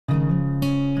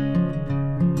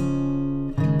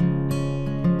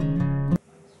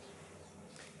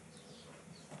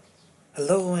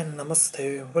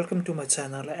Namaste, welcome to my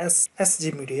channel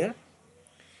SG Media.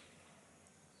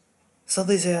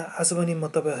 सधैँ आज पनि म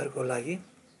तपाईहरुको लागि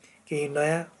केही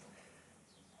नयाँ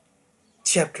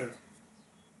च्याप्टर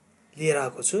लिएर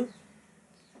आएको छु।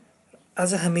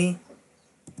 आज हामी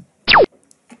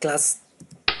क्लास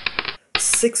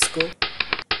 6 को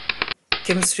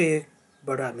केमिस्ट्री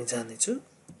बाट हामी जान्ने छु।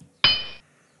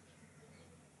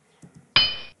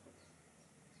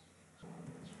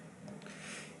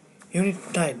 Unit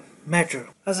 9 matter.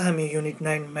 आज हामी युनिट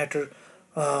 9 म्याटर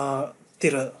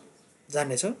तिर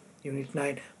जान्ने छौं। युनिट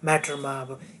 9 म्याटरमा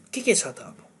अब के छ त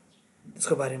अब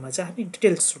त्यसको बारेमा चाहिँ हामी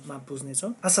डिटेल्स रूपमा बुझ्ने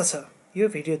छौं। आशा छ यो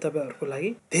भिडियो तपाईहरुको लागि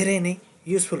धेरै नै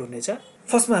युजफुल हुनेछ।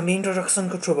 फर्स्टमा हामी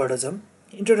इन्ट्रोडक्सनको थ्रुबाट जाम।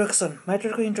 इन्ट्रोडक्सन,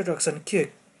 म्याटरको इन्ट्रोडक्सन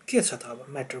के छ त अब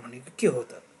म्याटर भनेको के हो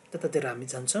त त्यतातिर हामी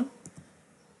जान्छौं।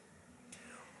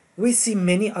 We see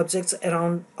many objects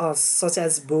around us such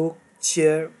as book,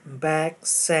 chair, bag,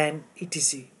 sand,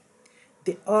 etc.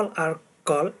 They all are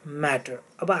called matter.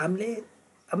 अब हामीले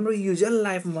हाम्रो युजर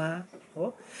लाइफमा हो,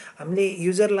 हामीले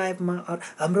युजर लाइफमा अर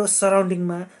हाम्रो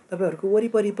सराउन्डिङमा तपाईहरुको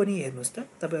वरिपरि पनि हेर्नुस् त।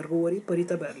 तपाईहरुको वरिपरि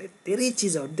तपाईहरुले धेरै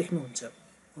चीजहरु देख्नुहुन्छ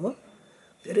हो,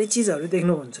 धेरै चीजहरु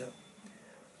देख्नुहुन्छ।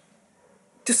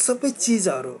 त्यो सबै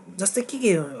चीजहरु जस्तै के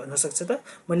हुन सक्छ त,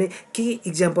 मैले के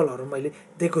एक्जाम्पलहरु मैले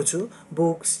दिएको छु।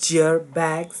 बुक्स, चेयर,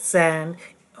 ब्याग, स्यान्ड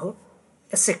हो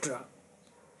एटसेट्रा।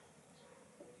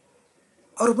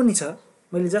 अरु पनि छ,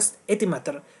 मैले जस्ट यति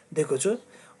मात्र दिएको छु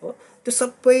हो। त्यो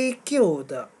सबै के हो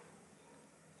त?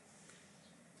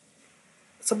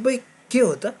 सबै के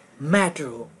हो त? म्याटर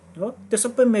हो। त्यो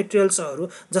सबै मेटेरियल्सहरु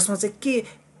जसमा चाहिँ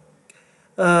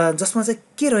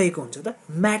के रहेको हुन्छ त?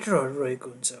 म्याटरहरु रहेको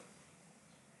हुन्छ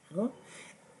हो।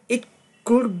 It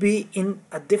could be in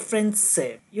a different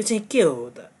shape. यो चाहिँ के हो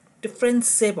त? डिफरेन्ट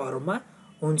शेपहरुमा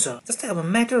हुन्छ। जस्तै अब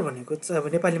म्याटर भनेको चाहिँ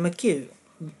अब नेपालीमा के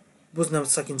बुझ्न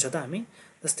सकिन्छ त हामी?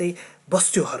 जस्तै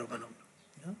वस्तुहरु भनौं।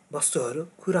 वस्तुहरु,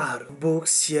 कुराहरु,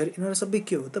 बुक्स, चेयर यिनीहरु सबै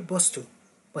के हो त? वस्तु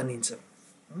भनिन्छ।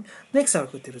 नेक्स्ट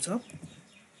अर्कोतिर छ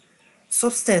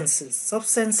सब्स्टेन्सेस।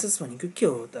 सब्स्टेन्सेस भनेको के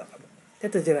हो त?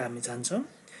 त्यतातिर हामी जान्छौं।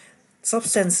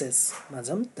 Substances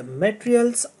majam, the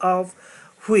materials of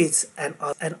which an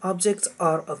object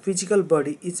or a physical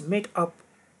body is made up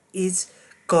is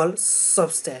called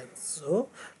substance हो।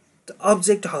 the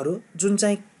object हरु जुन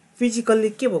चाहिँ फिजिकली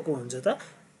के भएको हुन्छ त?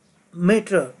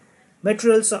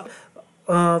 मेटेरियल्स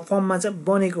फर्ममा चाहिँ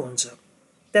बनेको हुन्छ,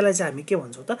 त्यसलाई चाहिँ हामी के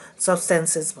भन्छौं त?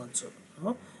 सब्स्टेन्सेस भन्छौं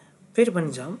हो। फेरि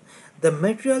पनि जाम, the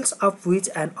materials of which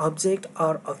an object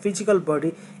or a physical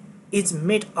body is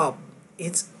made up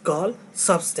it's call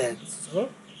substance हो।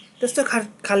 त्यस्तो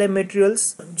खाले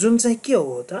मेटेरियल्स जुन चाहिँ के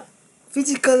हो त?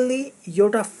 फिजिकल्ली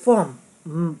एउटा फर्म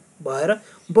भएर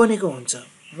बनेको हुन्छ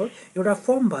हो। एउटा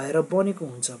फर्म भएर बनेको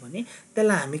हुन्छ भने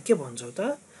त्यसलाई हामी के भन्छौं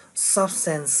त?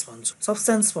 सब्स्टेन्स भन्छौं।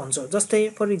 सब्स्टेन्स भन्छौं। जस्तै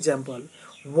for example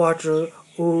water,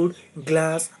 would,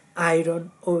 glass, iron,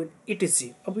 oil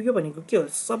इटिसी। अब यो भनेको के हो?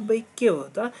 सबै के हो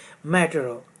त? म्याटर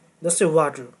हो। जस्तै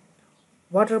वाटर,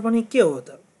 वाटर पनि के हो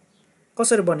त?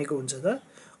 कसरी बनेको हुन्छ त?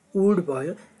 वुड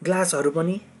भयो, ग्लासहरु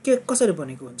पनि के कसरी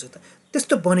बनेको हुन्छ त?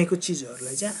 त्यस्तो बनेको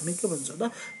चीजहरुलाई चाहिँ हामी के भन्छौं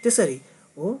त? त्यसरी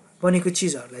हो बनेको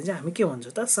चीजहरुलाई चाहिँ हामी के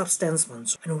भन्छौं त? सब्स्टेन्स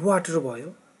भन्छौं। अनि वाटर भयो,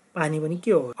 पानी पनि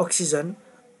के हो? अक्सिजन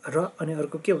र अनि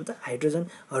अर्को के हो त?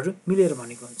 हाइड्रोजनहरु मिलेर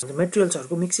बनेको हुन्छ।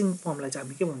 मेटेरियल्सहरुको मिक्सिङ फर्मलाई चाहिँ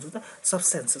हामी के भन्छौं त?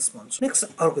 सब्स्टेन्सेस भन्छौं। नेक्स्ट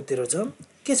अर्कोतिर जाम।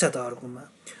 के छ त अर्कोमा?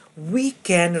 We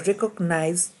can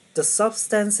recognize the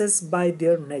substances by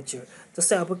their nature.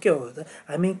 जस्तै अब के हो त?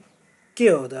 हामी के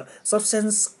हो त?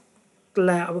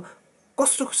 सब्स्टेन्सलाई अब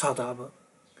कस्तो छ त? अब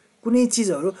कुनै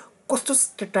चीजहरु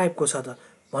कस्तो टाइपको छ त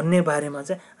भन्ने बारेमा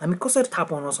चाहिँ हामी कसरी थाहा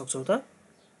पाउन सक्छौं त?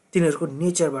 तिनीहरुको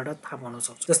नेचरबाट थाहा पाउन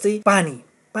सक्छौं। जस्तै पानी,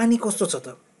 पानी कस्तो छ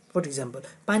त? फर एक्जाम्पल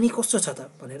पानी कस्तो छ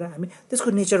त भनेर हामी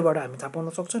त्यसको नेचरबाट हामी थाहा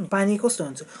पाउन सक्छौं नि। पानी कस्तो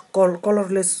हुन्छ?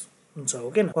 कलरलेस हुन्छ हो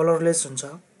के न? कलरलेस हुन्छ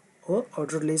हो,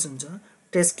 अडरलेस हुन्छ,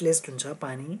 टेस्टलेस हुन्छ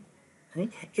पानी है।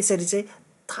 यसरी चाहिँ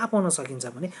थाहा पाउन सकिन्छ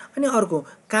भने। अनि अर्को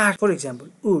काठ, फर एक्जाम्पल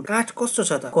वुड, काठ कस्तो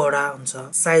छ त? कडा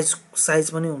हुन्छ, साइज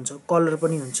पनि हुन्छ, कलर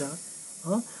पनि हुन्छ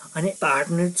हो। अनि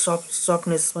हार्डनेस,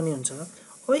 सफ्टनेस पनि हुन्छ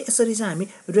हो। यसरी चाहिँ हामी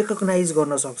रिकग्नाइज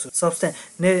गर्न सक्छौं। सब्स्टेन्स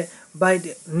बाइ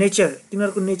नेचर,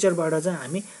 तिनीहरुको नेचरबाट चाहिँ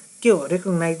हामी के हो?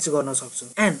 रिकग्नाइज गर्न सक्छौं।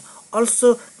 And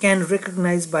also can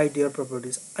recognise by there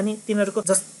properties. अनि तिनीहरुको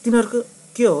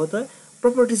के हो त?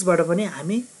 प्रोपर्टिजबाट पनि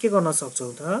हामी के गर्न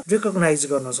सक्छौं त? रिकग्नाइज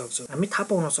गर्न सक्छौं। हामी थाहा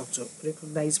पाउन सक्छौं।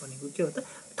 रिकग्नाइज भनेको के हो त?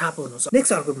 थाहा पाउन सक्छौं।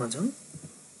 नेक्स्ट अर्कोमा जाउँ।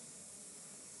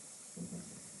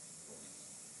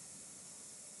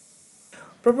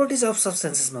 प्रोपर्टिज अफ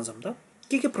सब्स्टेन्सेसमा जाउँ त।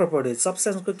 के प्रोपर्टिज?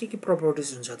 सब्स्टेन्सको के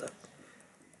प्रोपर्टिज हुन्छ त?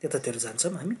 त्यतातिर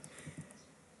जान्छौं हामी।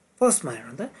 फर्स्टमा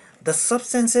हेरौँ त। The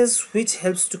सब्स्टेन्सेस which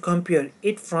helps to compare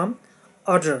it from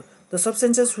other The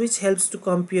substances which helps to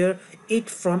compare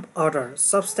it from other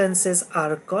substances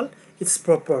are called its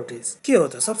properties. के हो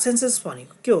त substances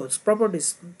भनेको के हो properties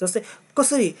जस्तै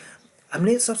कसरी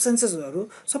हामीले substancesहरु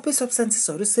सबै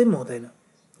substancesहरु सेम हुँदैन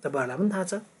तपाईहरुलाई पनि थाहा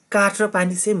छ काठ र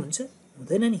पानी सेम हुन्छ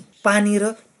हुँदैन नि पानी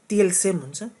र तेल सेम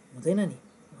हुन्छ हुँदैन नि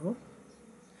हो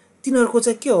तिनीहरुको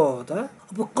चाहिँ के हो त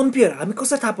अब कम्पेयर हामी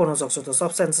कसरी थाहा पाउन सक्छौं त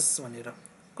substances भनेर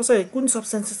कसरी कुन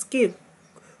substances के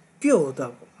हो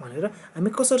त भनेर हामी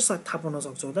कसरी थाहा पाउन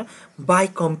सक्छौं त बाइ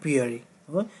कम्पेयरिङ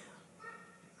हो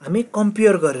हामी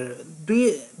कम्पेयर गरेर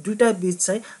दुईटा बीच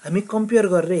चाहिँ हामी कम्पेयर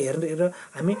गरेर हेरेर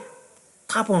हामी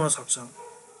थाहा पाउन सक्छौं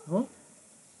हो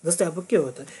जस्तै अब के हो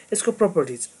त यसको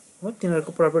प्रपर्टिज हो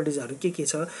तिनीहरुको प्रपर्टिजहरु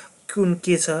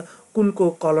के छ कुनको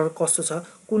कलर कस्तो छ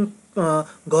कुन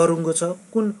गरुङको छ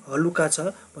कुन हलुका छ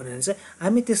भनेर चाहिँ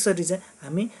हामी त्यसरी चाहिँ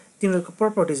हामी तिनीहरुको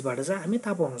प्रपर्टिजबाट चाहिँ हामी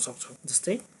थाहा पाउन सक्छौं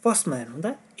जस्तै फर्स्टमा हेर्नु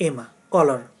त एमा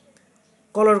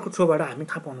कलरको थ्रुबाट हामी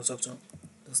थाहा पाउन सक्छौं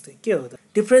जस्तै के हो त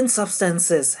डिफरेन्ट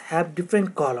सब्स्टेन्सेस ह्याभ डिफरेन्ट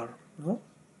कलर हो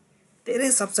धेरै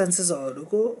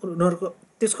सब्स्टेन्सेसहरुको उनीहरुको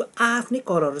त्यसको आफ्नै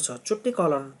कलर छ छुट्टै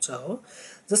कलर छ हो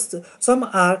just some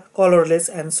are colourless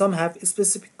and some have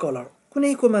specific colour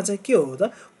कुनैकोमा चाहिँ के हो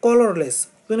त कलरलेस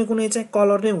कुनै चाहिँ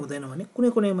कलर नै हुँदैन भने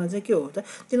कुनैमा चाहिँ के हो त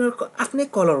तिनीहरुको आफ्नै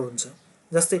कलर हुन्छ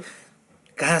जस्तै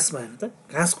घाँसमा हेर्नु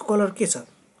त घाँसको कलर के छ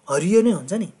हरियो नै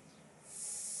हुन्छ नि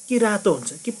कि रातो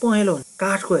हुन्छ कि पहेँलो हुन्छ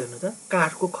काठको हेर्नु त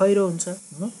काठको खैरो हुन्छ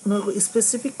उनीहरुको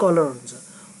स्पेसिफिक कलर हुन्छ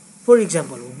for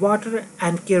example water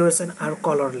and kerosene are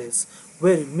colourless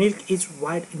where milk is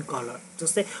white in colour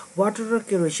जस्तै वाटर र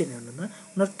केरोसिन हेर्नु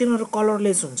न तिनीहरु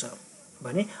कलरलेस हुन्छ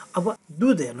भने अब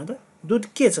दूध हेर्नु त दूध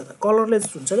के छ त कलरलेस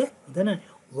हुन्छ र हुँदैन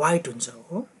व्हाइट हुन्छ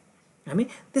हो हामी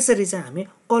त्यसरी चाहिँ हामी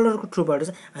कलरको थ्रुबाट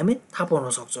चाहिँ हामी थाहा पाउन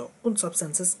सक्छौं कुन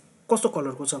सब्स्टेन्सेस कस्तो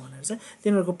कलरको छ भनेर चाहिँ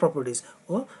तिनीहरुको प्रपर्टिज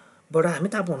हो बाट हामी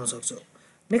थाहा पाउन सक्छौं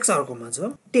नेक्स्ट अर्कोमा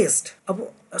छ टेस्ट अब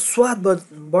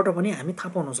स्वादबाट पनि हामी थाहा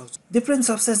पाउन सक्छौं different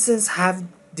सब्स्टेन्सेस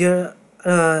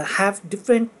have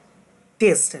different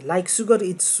taste like sugar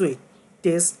is sweet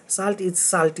taste salt is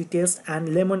salty test and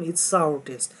lemon is साउर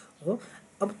test हो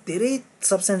अब धेरै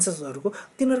सब्स्टेन्सेसहरुको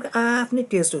तिनीहरुको आफ्नै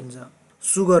टेस्ट हुन्छ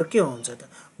सुगर के हुन्छ त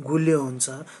गुलियो हुन्छ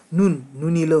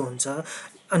नुनिलो हुन्छ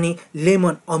अनि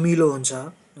लेमन अमिलो हुन्छ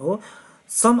हो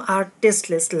some are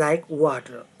tasteless like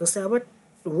water जस्तै अब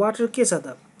वाटर के छ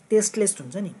त टेस्टलेस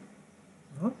हुन्छ नि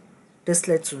हो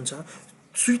टेस्टलेस हुन्छ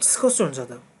स्वीट्स कस्तो हुन्छ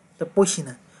त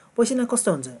पसिना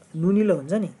कस्तो हुन्छ नुनिलो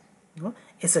हुन्छ नि हो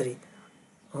यसरी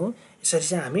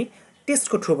चाहिँ हामी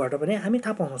टेस्टको थ्रुबाट पनि हामी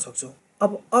थाहा पाउन सक्छौं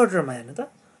अब अर्डरमा हेर्नु त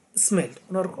स्मेल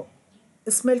उनीहरुको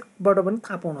स्मेलबाट पनि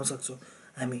थाहा पाउन सक्छौं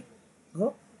हामी हो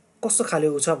कस्तो खाले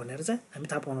छ भनेर चाहिँ हामी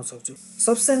थाहा पाउन सक्छौं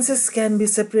सब्स्टेन्सेस can be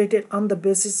separated on the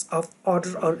basis of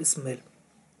order or smell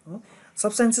हो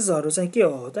सब्स्टेन्सेसहरु चाहिँ के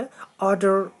हो त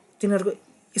अर्डर तिनीहरुको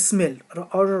स्मेल र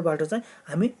अर्डरबाट चाहिँ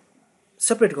हामी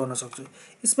सेपरेट गर्न सक्छौं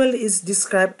smell is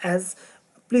describe as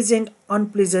pleasant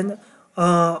अनप्लिजेन्ट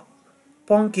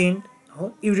पङ्केन्ट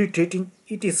हो इरिटेटिङ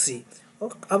इटिसी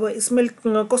हो अब स्मेल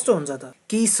कस्तो हुन्छ त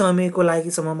केही समयको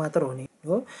लागिसम्म मात्र हुने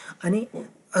हो अनि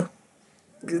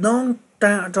लङ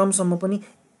टर्मसम्म पनि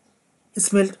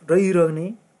स्मेल रहिरहने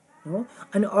हो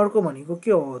अनि अर्को भनेको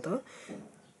के हो त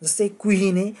जस्तै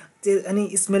कुहिने अनि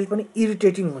स्मेल पनि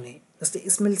इरिटेटिङ हुने जस्तै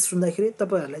स्मेल सुन्दाखेरि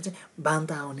तपाईहरुलाई चाहिँ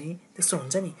बान्ता आउने त्यस्तो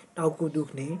हुन्छ नि टाउको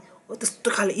दुख्ने हो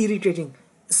त्यस्तो खाले इरिटेटिङ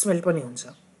स्मेल पनि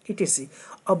हुन्छ इटिसी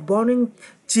a burning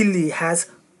chilli has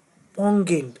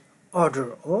पङ्गेन्ट order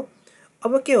हो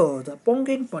अब के हो त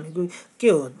पङ्गेन्ट भनेको के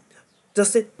हो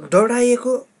जस्तै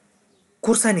डढाएको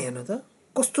खुर्सानी हेर्नु त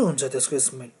कस्तो हुन्छ त्यसको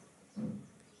स्मेल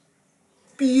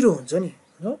पिरो हुन्छ नि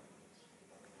हो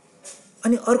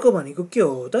अनि अर्को भनेको के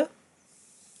हो त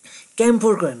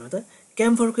क्याम्फरको हेर्नु त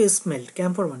क्याम्फरको स्मेल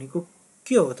क्याम्फर भनेको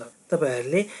के हो त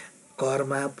तपाईहरुले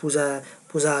घरमा पूजा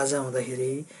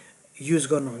हुँदाखेरि युज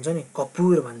गर्नुहुन्छ नि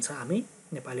कपुर भन्छ हामी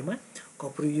नेपालीमा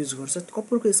कपुर युज गर्छ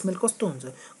कपुरको स्मेल कस्तो हुन्छ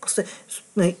कस्तो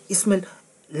स्मेल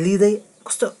लिँदै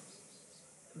कस्तो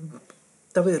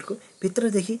तपाईहरुको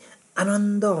भित्रदेखि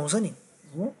आनन्द आउँछ नि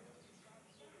हो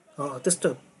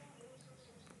त्यस्तो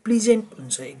प्लिजेन्ट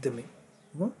हुन्छ एकदमै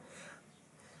हो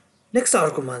नेक्स्ट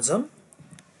अर्कोमा छ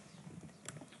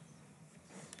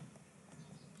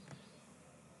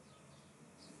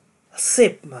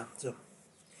सेपमा छ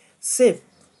सेप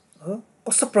हो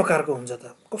कस्तो प्रकारको हुन्छ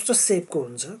त कस्तो सेपको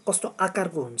हुन्छ कस्तो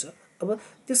आकारको हुन्छ अब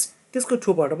त्यसको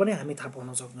थ्रुबाट पनि हामी थाहा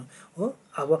पाउन सक्छौं हो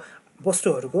अब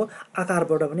वस्तुहरुको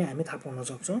आकारबाट पनि हामी थाहा पाउन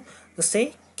सक्छौं जस्तै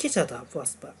के छ त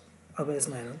फर्स्टमा अब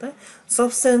यसमा हेर्नु त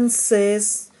सब्स्टेन्सेस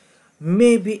may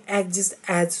be exist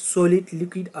as solid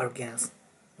liquid or gas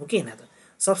हो कि हैन त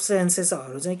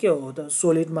सब्सटेन्सेसहरू चाहिँ के हो त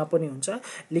सोलिडमा पनि हुन्छ,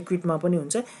 लिक्विडमा पनि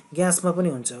हुन्छ, ग्यासमा पनि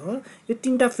हुन्छ हो। यो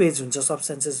तीनटा फेज हुन्छ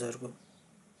सब्सटेन्सेसहरूको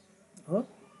हो।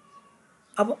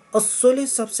 अब a solid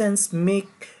substance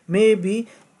may be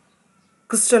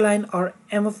crystalline or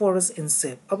एमोफोरस in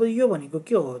सेप। अब यो भनेको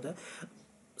के हो त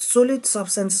सोलिड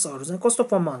सब्सटेन्सेसहरू चाहिँ कस्तो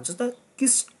फर्ममा हुन्छ त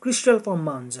क्रिस्टल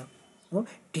फर्ममा हुन्छ हो,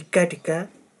 ढिक्का ढिक्का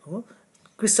हो,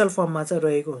 क्रिस्टल फर्ममा चाहिँ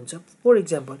रहेको हुन्छ। For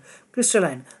example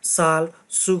crystalline salt,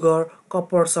 sugar,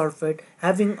 copper sulphate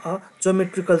having a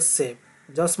geometrical सेप,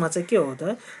 जसमा चाहिँ के हो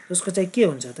त जसको चाहिँ के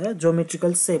हुन्छ त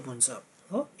जोमेट्रिकल सेप हुन्छ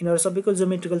हो। यिनीहरू सबैको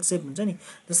जोमेट्रिकल सेप हुन्छ नि।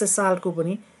 जस्तै साल्टको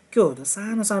पनि के हो त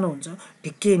सानो सानो हुन्छ,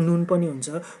 ढिक्के नुन पनि हुन्छ,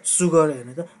 सुगर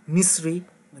हेर्नु त मिश्री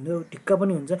भन्ने ढिक्का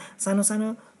पनि हुन्छ, सानो सानो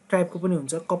टाइपको पनि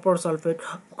हुन्छ। कपर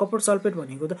सल्फेट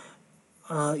भनेको त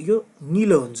यो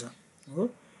निलो हुन्छ हो,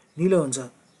 निलो हुन्छ।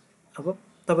 अब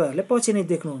तपाईँहरूले पछि नै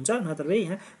देख्नुहुन्छ, नत्र भए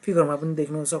यहाँ फिगरमा पनि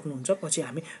देख्न सक्नुहुन्छ, पछि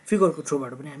हामी फिगरको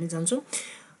थ्रुबाट पनि हामी जान्छौँ।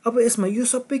 अब यसमा यो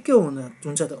सबै के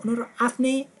हुन्छ त उनीहरू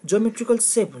आफ्नै जोमेट्रिकल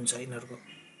सेप हुन्छ यिनीहरूको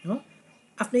हो,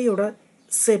 आफ्नै एउटा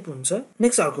सेप हुन्छ।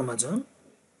 नेक्स्ट अर्कोमा छ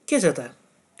के छ त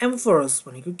एम्फोरस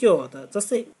भनेको के हो त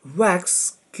जस्तै wax,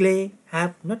 clay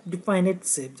have not defined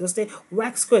सेप। जस्तै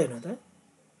व्याक्सको हेर्नु त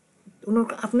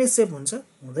उनीहरूको आफ्नै सेप हुन्छ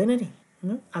हुँदैन नि,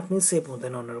 आफ्नै सेप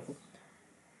हुँदैन उनीहरूको,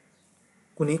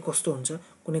 कुनै कस्तो हुन्छ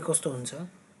कुनै कस्तो हुन्छ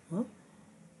हो,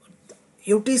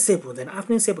 एउटै सेप हुँदैन,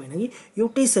 आफ्नै सेप होइन कि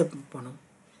एउटै सेप भनौँ,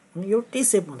 एउटै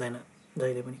सेप हुँदैन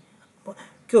जहिले पनि।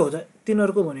 के हो त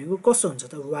तिनीहरूको भनेको कस्तो हुन्छ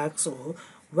त व्याक्स हो,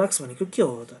 व्याक्स भनेको के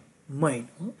हो त मैन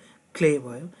हो, क्ले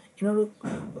भयो, यिनीहरू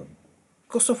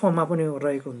कस्तो फर्ममा पनि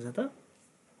रहेको हुन्छ त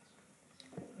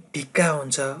ढिक्का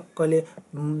हुन्छ, कहिले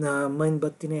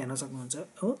मैनबत्ती नै हेर्न सक्नुहुन्छ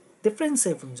हो, डिफ्रेन्ट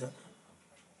सेप हुन्छ,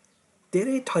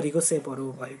 धेरै थरीको सेपहरू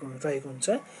रहेको हुन्छ।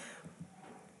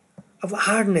 अब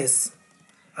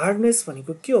हार्डनेस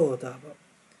भनेको के हो त अब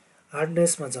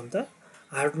हार्डनेसमा जाउँ त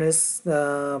हार्डनेस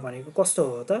भनेको कस्तो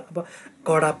हो त अब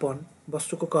कडापन,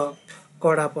 वस्तुको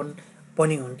कडापन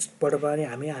पनि हुन्छ बाट पनि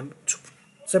हामी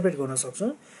सेपरेट गर्न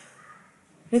सक्छौँ।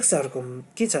 नेक्स्ट अर्को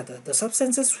के छ त the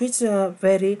substances which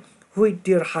very with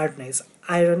dear hardness,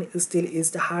 iron still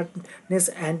is the hardness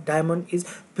and diamond is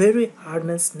very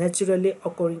hardness naturally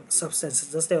occurring substances.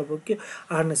 जस्तै अब के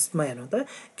हार्डनेसमा हेर्नु त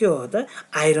के हो त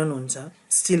आइरन हुन्छ,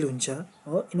 स्टिल हुन्छ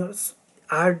हो,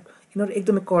 यिनीहरू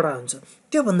एकदमै कडा हुन्छ।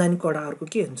 त्योभन्दा नि कडा अर्को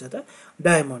के हुन्छ त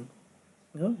डायमन्ड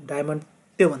हो, डायमन्ड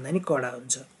त्योभन्दा नि कडा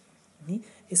हुन्छ नि।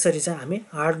 यसरी चाहिँ हामी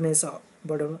हार्डनेस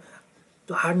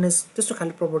त्यस्तो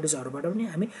खाले प्रपर्टिजहरूबाट पनि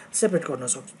हामी सेपरेट गर्न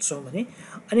सक्छौँ भने।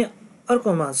 अनि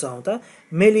अर्कोमा जाउँ त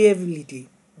मेलिएबिलिटी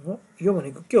हो, यो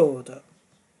भनेको के हो त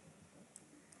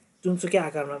जुनसुकै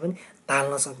आकारमा पनि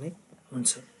ढाल्न सक्ने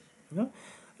हुन्छ हो,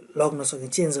 लग्न सक्ने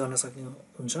चेन्ज गर्न सक्ने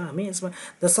हुन्छ हामी यसमा।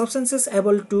 The substances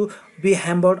able to be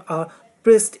ह्याम्बर्ड or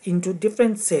pressed into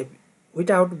different shape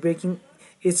without breaking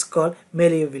is call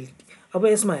malleability. अब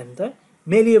यसमा हेर्नु त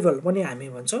मेलिएबल पनि हामी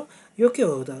भन्छौँ। यो के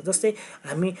हो त जस्तै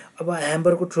हामी अब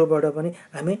ह्याम्बरको थ्रुबाट पनि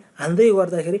हामी हान्दै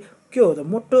गर्दाखेरि के हो त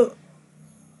मोटो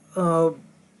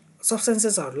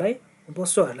सब्सटेन्सेसहरूलाई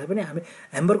वस्तुहरूलाई पनि हामी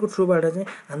ह्याम्बरको थ्रुबाट चाहिँ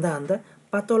हान्दा हान्दा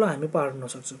पातलो हामी पार्न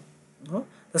सक्छौँ हो।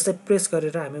 जस्तै प्रेस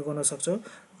गरेर हामी गर्न सक्छौँ।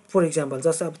 फर इक्जाम्पल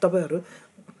जस्तै अब तपाईँहरू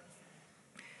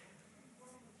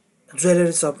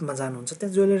ज्वेलरी सपमा जानुहुन्छ,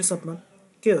 त्यहाँ ज्वेलरी सपमा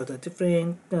के हो त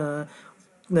डिफ्रेन्ट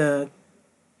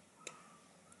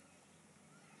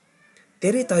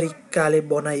धेरै तरिकाले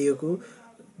बनाइएको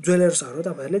ज्वेलर्सहरू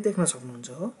तपाईँहरूले देख्न सक्नुहुन्छ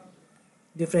हो,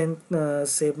 डिफ्रेन्ट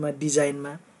सेपमा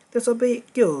डिजाइनमा। त्यो सबै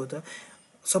के हो त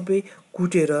सबै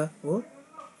कुटेर हो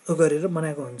गरेर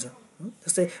बनाएको हुन्छ।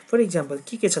 जस्तै फर इक्जाम्पल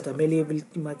के छ त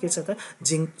मेलिएबिलिटीमा के छ त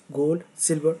zinc, gold,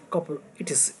 silver, copper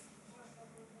it's.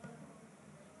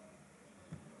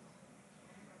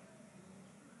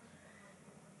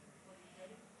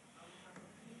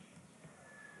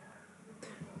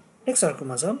 Next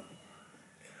अर्कोमा छ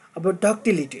अब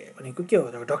डक्टिलिटी भनेको के हो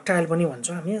त डक्टाइल पनि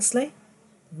भन्छौँ हामी यसलाई।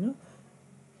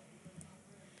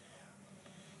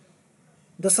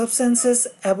 The substances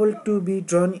able to be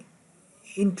drawn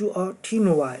into a thin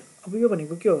wire. अब यो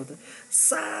भनेको के हो त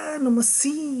सानो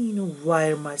मसिनो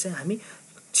वायरमा चाहिँ हामी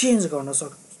चेन्ज गर्न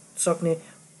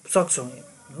सक्छौँ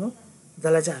हो,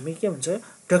 जसलाई चाहिँ हामी के भन्छ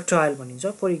डक्टाइल भनिन्छ।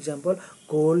 For example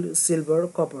gold, silver,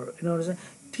 copper यिनीहरू चाहिँ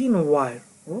थिन वायर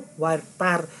हो, वायर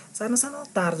तार सानो सानो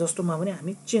तार जस्तोमा पनि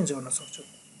हामी चेन्ज गर्न सक्छौँ।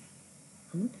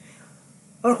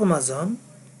 अर्कोमा झन्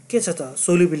के छ त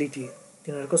सोल्युबिलिटी,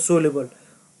 तिनीहरूको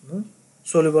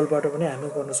सोल्युबलबाट पनि हामी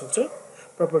गर्न सक्छौँ,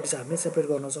 प्रपर्टिज हामी सेपरेट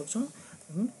गर्न सक्छौँ।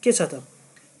 के छ त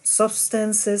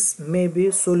substances may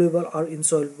be soluble or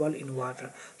insoluble in water.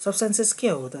 Substances के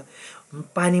हो त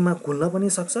पानीमा घुल्न पनि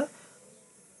सक्छ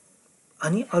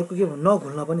अनि अर्को के भन्नु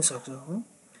नघुल्न पनि सक्छ हो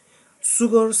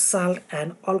sugar salt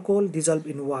and alcohol dissolve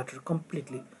in water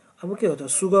completely अब के हो त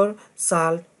सुगर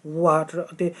साल्ट वाटर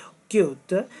त्यो के हो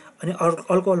त अनि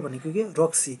अल्कोहल भनेको के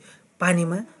रक्सी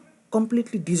पानीमा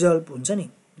कम्प्लिटली डिजल्भ हुन्छ नि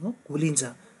हो घुलिन्छ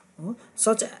हो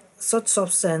such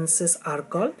substances are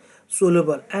called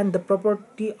soluble and the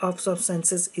property of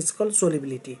substances is called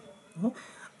solubility हो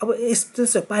अब यस्तो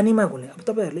छ पानीमा घुल्ने अब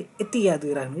तपाईँहरूले यति याद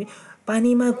गरिराख्नु कि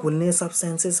पानीमा घुल्ने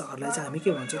सब्सटेन्सेसहरूलाई चाहिँ हामी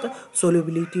के भन्छौँ त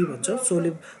सोलिबिलिटी भन्छौँ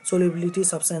सोलिबिलिटी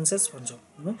सब्सटेन्सेस भन्छौँ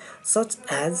होइन सच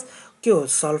एज के हो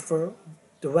sulphur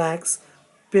wax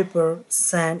paper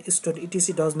sand stone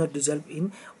इटिसी does not dissolve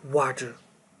in water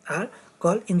are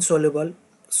call insoluble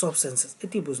substances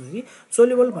यति बुझ्नु कि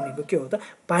सोल्युबल भनेको के हो त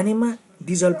पानीमा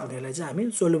डिजल्भ हुनेलाई चाहिँ हामी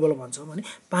सोल्युबल भन्छौँ भने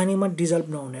पानीमा डिजल्भ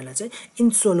नहुनेलाई चाहिँ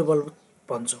इन्सोल्युबल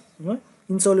भन्छौँ हो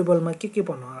इन्सोल्युबलमा के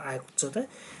भन्नु आएको छ त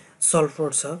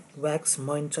सल्फर छ व्याक्स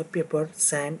मैन छ पेपर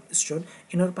स्यान्ड स्टोन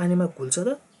यिनीहरू पानीमा घुल्छ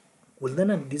त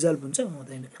घुल्दैन नि डिजल्भ हुन्छ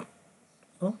हुँदैन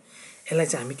हो यसलाई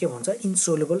चाहिँ हामी के भन्छ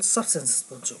इन्सोल्युबल सब्सटेन्सेस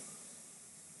भन्छौँ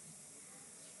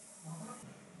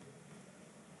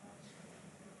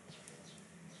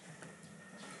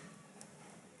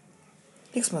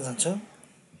नेक्स्टमा जान्छ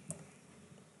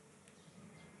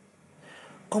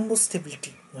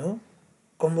कम्बस्टेबिलिटी हो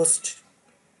कम्बस्ट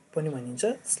पनि भनिन्छ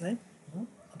यसलाई हो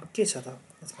अब के छ त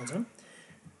यसमा चाहिँ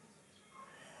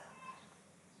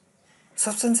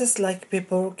Substances like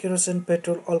paper, kerosene,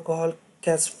 petrol, alcohol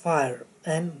catch fire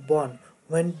and burn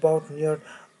when brought near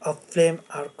a flame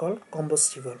are called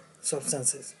combustible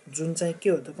substances. जुन चाहिँ के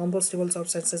हो त combustible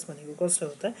substances भनेको कस्तो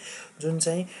हो त जुन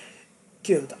चाहिँ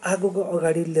के हो त आगोको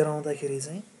अगाडि लिएर आउँदाखेरि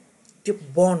चाहिँ त्यो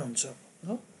बर्न हुन्छ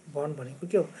हो बर्न भनेको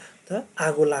के हो त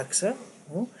आगो लाग्छ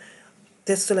हो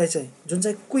त्यसलाई चाहिँ जुन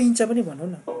चाहिँ कुहिन्छ पनि भनौँ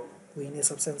न कुहिने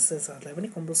सब्सटेन्सेसहरूलाई पनि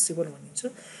कम्बस्टिबल भनिन्छ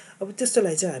अब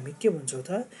त्यस्तोलाई चाहिँ हामी के भन्छौँ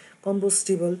त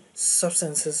कम्बस्टिबल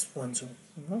सब्सटेन्सेस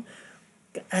भन्छौँ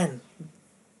and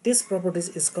this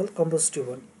properties is called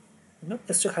combustible होइन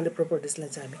यस्तो खाले प्रपर्टिजलाई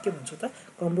चाहिँ हामी के भन्छौँ त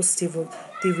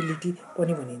कम्बस्टिबिलिटी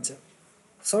पनि भनिन्छ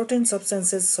certain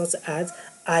substances such as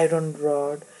iron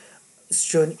rod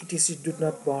stone इटिसी do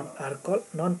not burn are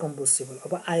called non combustible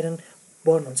अब आइरन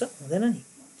बर्न हुन्छ हुँदैन नि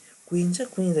कुहिन्छ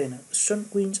कुहिँदैन स्टोन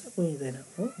कुहिन्छ कुहिँदैन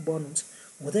हो बर्न हुन्छ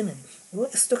हुँदैन नि हो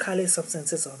यस्तो खाले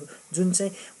सब्सटेन्सेसहरू जुन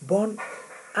चाहिँ बर्न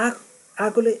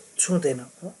आगोले छुँदैन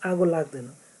हो आगो लाग्दैन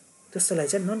त्यस्तोलाई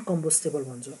चाहिँ नन कम्बस्टेबल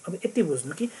भन्छौँ अब यति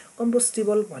बुझ्नु कि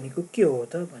कम्बस्टेबल भनेको के हो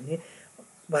त भन्ने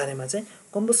बारेमा चाहिँ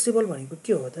कम्बस्टेबल भनेको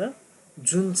के हो त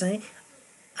जुन चाहिँ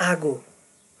आगो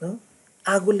हो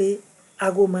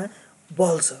आगोमा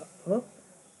बल्छ हो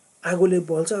आगोले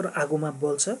बल्छ र आगोमा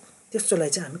बल्छ त्यस्तोलाई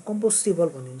चाहिँ हामी कम्बस्टेबल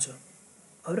भनिन्छ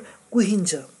अरू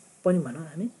कुहिन्छ पनि भनौँ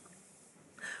हामी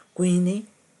कुहिने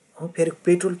हो फेरि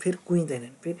पेट्रोल फेरि कुहिँदैन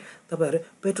फेरि तपाईँहरू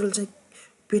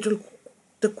पेट्रोल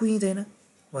त कुहिँदैन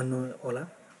भन्नु होला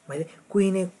मैले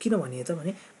कुहिने किन भने त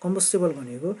भने कम्बस्टेबल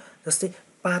भनेको जस्तै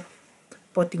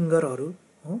पतिङ्गरहरू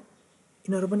हो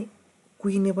यिनीहरू पनि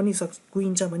कुहिने पनि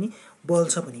कुहिन्छ पनि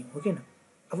बल्छ पनि हो किन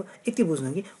अब यति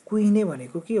बुझ्नु कि कुहिने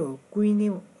भनेको के हो कुहिने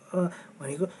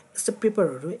भनेको यस्तो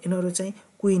पेपरहरू यिनीहरू चाहिँ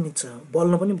कुहिन्छ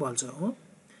बल्न पनि बल्छ हो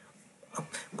अब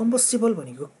कम्बस्टेबल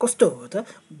भनेको कस्तो हो त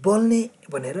बल्ने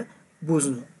भनेर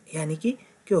बुझ्नु यानि कि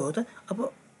के हो त अब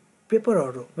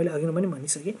पेपरहरू मैले अघि पनि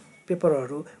भनिसकेँ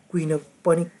पेपरहरू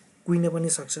कुहिन पनि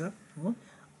सक्छ हो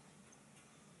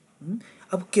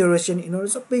अब केरोसिन यिनीहरू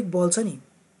सबै बल्छ नि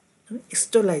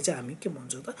यस्तोलाई चाहिँ हामी के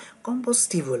भन्छौँ त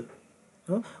कम्बस्टिबल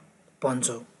हो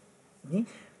भन्छौँ नि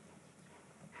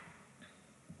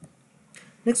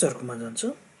नेक्स्ट अर्कोमा जान्छु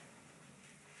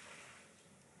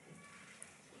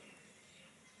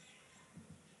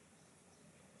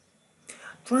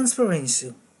ट्रान्सपरेन्सी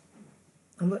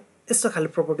अब यस्तो खाले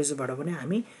प्रपर्टिजबाट पनि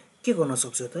हामी के गर्न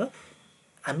सक्छौँ त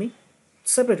हामी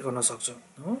सेपरेट गर्न सक्छौँ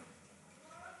हो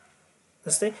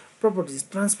जस्तै प्रपर्टिज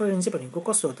ट्रान्सपरेन्सी भनेको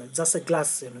कस्तो हो त जस्तै ग्लास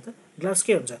हेर्नु त ग्लास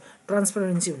के हुन्छ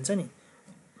ट्रान्सपरेन्सी हुन्छ नि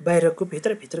बाहिरको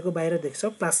भित्रको बाहिर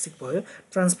देख्छ प्लास्टिक भयो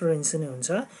ट्रान्सपरेन्सी नै हुन्छ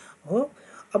हो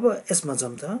अब यसमा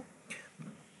जाउँ त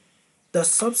the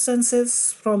substances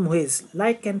from which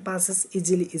light can passes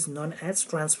easily is non as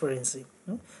transparency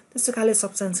त्यस्तो खाले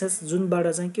सब्सटेन्सेस जुनबाट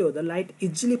चाहिँ के हो त लाइट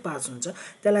इजिली पास हुन्छ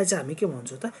त्यसलाई चाहिँ हामी के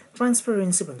भन्छौँ त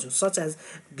ट्रान्सपरेन्सी भन्छौँ सच एज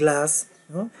ग्लास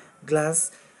हो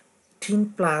ग्लास थिन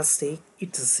प्लास्टिक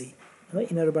इटिसी हो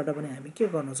यिनीहरूबाट पनि हामी के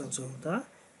गर्न सक्छौँ त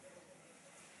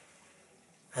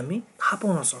हामी थाहा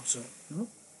पाउन सक्छौँ हो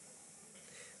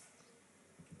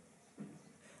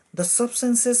The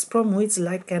substances from which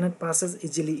light cannot passes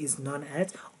easily is known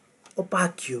as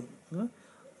opaque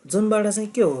जुनबाट चाहिँ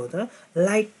के हो त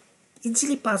लाइट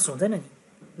इजिली पास हुँदैन नि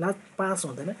लाइट पास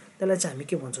हुँदैन त्यसलाई चाहिँ हामी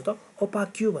के भन्छौँ त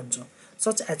ओपाक्यू भन्छौँ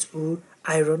such as would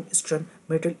iron stone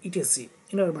metal इटिसी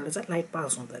यिनीहरूबाट चाहिँ लाइट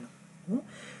पास हुँदैन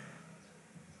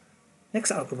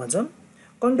नेक्स्ट अर्कोमा जाउँ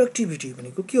कन्डक्टिभिटी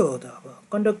भनेको के हो त अब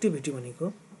कन्डक्टिभिटी भनेको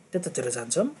त्यतातिर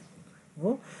जान्छौँ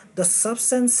हो the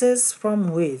substances from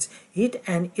which hit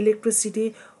and electricity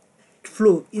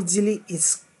flow easily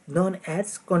is non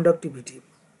as conductivity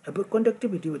अब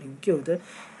कन्डक्टिभिटी भनेको के हो त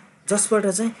जसबाट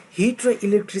चाहिँ हिट र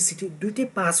इलेक्ट्रिसिटी दुइटै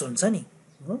पास हुन्छ नि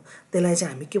हो त्यसलाई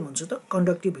चाहिँ हामी के भन्छौँ त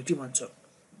कन्डक्टिभिटी भन्छौँ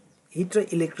हिट र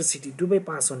इलेक्ट्रिसिटी दुवै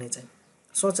पास हुने चाहिँ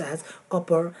such as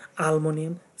copper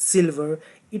aluminium silver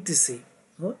इटिसी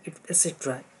हो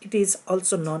etcetera it is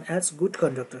also non as good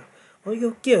conductor हो यो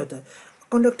के हो त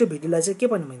कन्डक्टिभिटीलाई चाहिँ के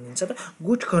पनि भनिन्छ त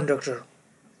गुड कन्डक्टर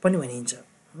पनि भनिन्छ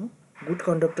गुड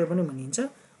कन्डक्टर पनि भनिन्छ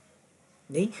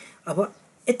है अब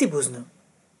यति बुझ्नु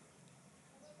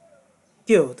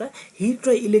के हो त हिट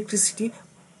र इलेक्ट्रिसिटी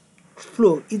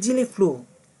फ्लो इजिली फ्लो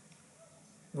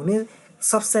हुने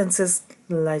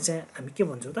सब्सटेन्सेसलाई चाहिँ हामी के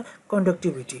भन्छौँ त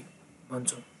कन्डक्टिभिटी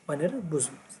भन्छौँ भनेर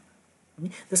बुझ्नु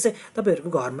जस्तै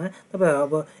तपाईँहरूको घरमा तपाईँ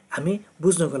अब हामी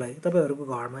बुझ्नुको लागि तपाईँहरूको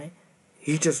घरमा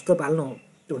हिटर त बाल्नु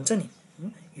हुन्छ नि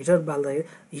हिटर बाल्दाखेरि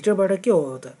हिटरबाट के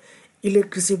हो त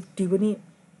इलेक्ट्रिसिटी पनि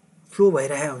फ्लो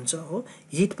भइरहेको हुन्छ हो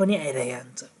हिट पनि आइरहेको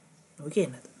हुन्छ हो कि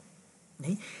होइन त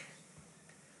है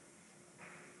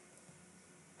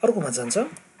अर्कोमा जान्छ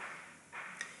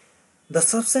the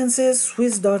substances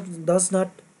which does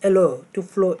not yellow to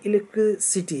flow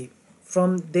electricity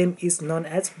from them is non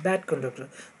as bad conductor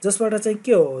जसबाट चाहिँ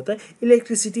के हो त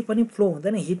इलेक्ट्रिसिटी पनि फ्लो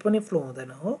हुँदैन हिट पनि फ्लो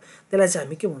हुँदैन हो त्यसलाई चाहिँ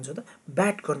हामी के भन्छौँ त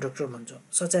ब्याड कन्डक्टर भन्छौँ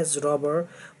such as rubber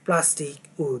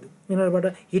plastic would यिनीहरूबाट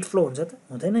hit flow हुन्छ त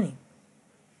हुँदैन नि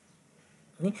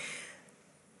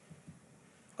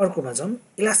अर्कोमा जाउँ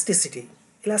इलास्टिसिटी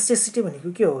इलास्टिसिटी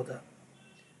भनेको के हो त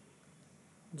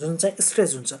जुन चाहिँ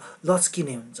स्ट्रेच हुन्छ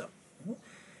लच्किने हुन्छ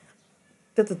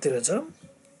त्यतातिर छ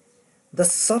the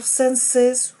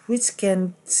substances which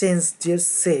can change there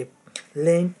shape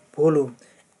length volume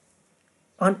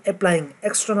on applying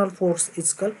external force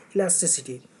is call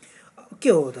elasticity के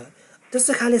हो त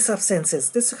त्यस्तो खाले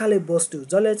सब्सटेन्सेस त्यस्तो खाले वस्तु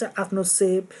जसले चाहिँ आफ्नो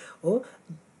सेप हो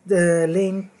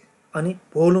लेन्थ अनि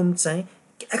भोल्युम चाहिँ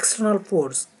एक्सटर्नल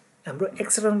फोर्स हाम्रो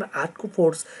एक्सटर्नल हार्टको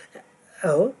फोर्स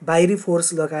हो बाहिरी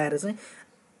फोर्स लगाएर चाहिँ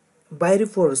बाहिरी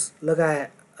फोर्स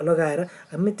लगाएर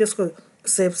हामी त्यसको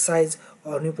सेप साइज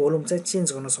अनि भोल्युम चाहिँ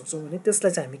चेन्ज गर्न सक्छौँ भने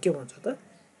त्यसलाई चाहिँ हामी के भन्छौँ त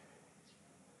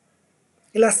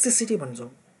इलास्टिसिटी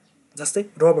भन्छौँ जस्तै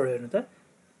रबर हेर्नु त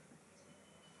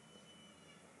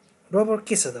रबर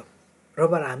के छ त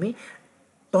रबर हामी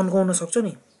तन्काउन सक्छौँ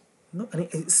नि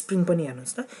अनि स्प्रिङ पनि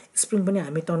हेर्नुहोस् त स्प्रिङ पनि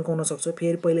हामी तन्काउन सक्छौँ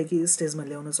फेरि पहिलेकै स्टेजमा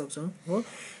ल्याउन सक्छौँ हो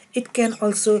it can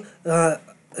also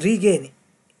regain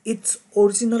its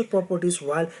original properties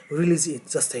while release it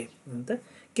जस्तै त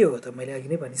के हो त मैले अघि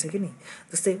नै भनिसकेँ नि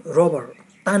जस्तै रबर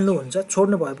तान्नु हुन्छ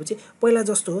छोड्नु भएपछि पहिला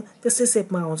जस्तो हो त्यस्तै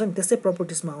सेपमा आउँछ नि त्यस्तै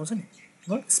प्रपर्टिजमा आउँछ नि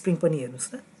हो स्प्रिङ पनि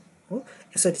हेर्नुहोस् त हो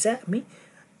यसरी चाहिँ हामी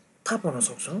थाहा पाउन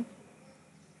सक्छौँ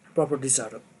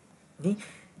प्रपर्टिजहरू नि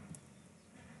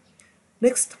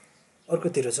नेक्स्ट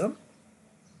अर्कोतिर छ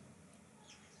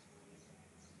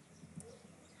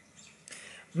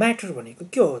म्याटर भनेको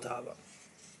के हो त अब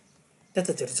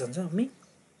त्यतातिर जान्छ हामी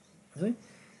है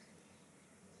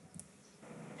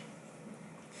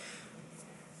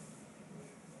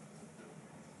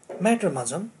म्याटरमा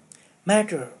जाउँ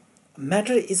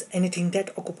matter is anything that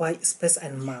occupy space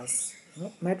and mass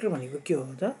matter भनेको के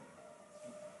हो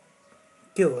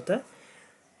त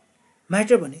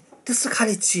म्याटर भने त्यस्तो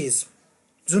खाले चिज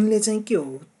जुनले चाहिँ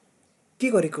के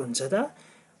गरेको हुन्छ त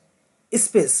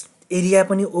स्पेस एरिया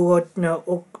पनि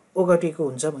ओगटेको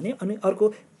हुन्छ भने अनि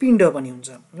अर्को पिण्ड पनि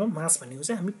हुन्छ मास भनेको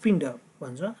चाहिँ हामी पिण्ड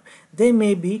भन्छौँ they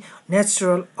may be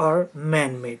natural or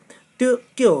man made त्यो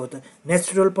के हो त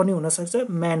नेचुरल पनि हुनसक्छ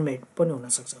म्यान मेड पनि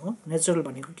हुनसक्छ हो नेचुरल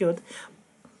भनेको के हो त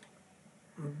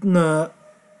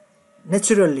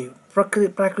नेचुरल्ली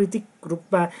प्राकृतिक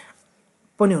रूपमा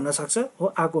पनि हुनसक्छ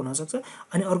हो आएको हुनसक्छ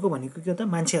अनि अर्को भनेको के हो त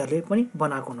मान्छेहरूले पनि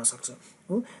बनाएको हुनसक्छ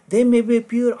हो they may be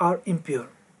pure or impure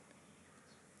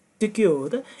त्यो के हो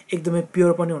त एकदमै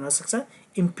प्योर पनि हुनसक्छ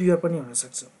इम्प्योर पनि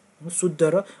हुनसक्छ शुद्ध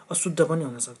र अशुद्ध पनि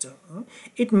हुनसक्छ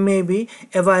it may be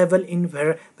available in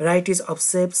varieties of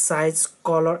shape size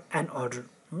colour and order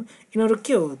यिनीहरू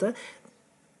के हो त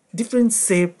डिफ्रेन्ट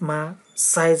सेपमा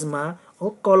साइजमा हो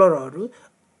कलरहरू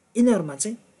यिनीहरूमा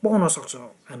चाहिँ पाउन सक्छौँ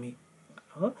हामी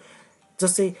हो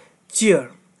जस्तै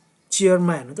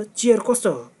चेयरमा हेर्नु त चेयर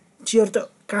कस्तो हो चेयर त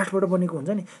काठबाट बनेको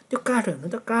हुन्छ नि त्यो काठ हेर्नु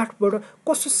त काठबाट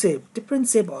कस्तो सेप डिफ्रेन्ट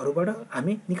सेपहरूबाट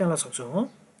हामी निकाल्न सक्छौँ हो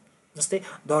जस्तै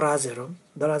दराजहरू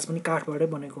दराज पनि काठबाटै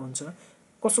बनेको हुन्छ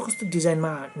कस्तो कस्तो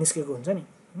डिजाइनमा निस्केको हुन्छ नि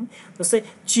जस्तै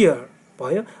चेयर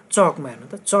भयो चकमा हेर्नु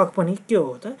त चक पनि के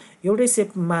हो त एउटै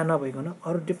सेपमा नभइकन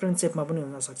अरू डिफ्रेन्ट सेपमा पनि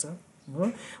हुनसक्छ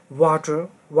हो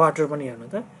वाटर पनि हेर्नु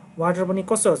त वाटर पनि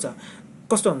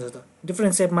कस्तो हुन्छ त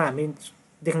डिफ्रेन्ट सेपमा हामी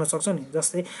देख्न सक्छौँ नि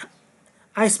जस्तै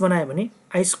आइस बनायो भने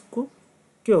आइसको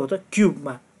के हो त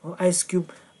क्युबमा हो आइस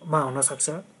क्युबमा हुनसक्छ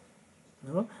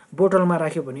हो बोतलमा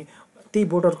राख्यो भने त्यही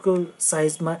बोतलको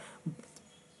साइजमा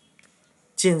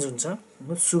चेन्ज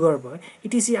हुन्छ सुगर भयो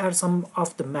इटिसी are some of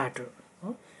the matter हो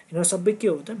यिनीहरू सबै के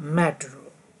हो त म्याटर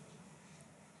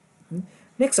हो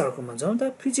नेक्स्ट अर्कोमा जाउँ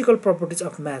त फिजिकल प्रपर्टिज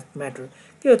अफ म्याटर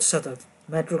के छ त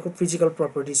म्याटरको physical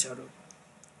प्रपर्टिजहरू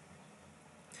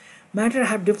Matter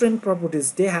have different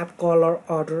properties. They have color,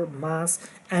 order, mass,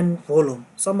 and volume.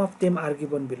 Some of them are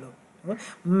given below.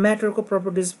 म्याटरको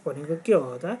properties भनेको के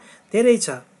हो त धेरै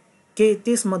छ केही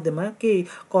त्यसमध्येमा केही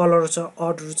कलर छ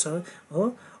अर्डर छ हो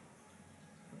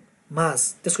मास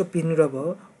त्यसको पिंड भयो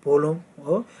भोल्युम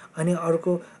हो अनि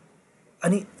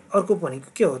अर्को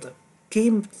भनेको के हो त केही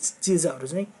चिजहरू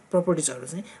चाहिँ प्रपर्टिजहरू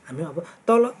चाहिँ हामी अब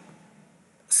तल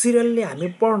सिरियलले हामी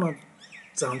पढ्न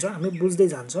जान्छौँ हामी बुझ्दै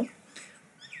जान्छौँ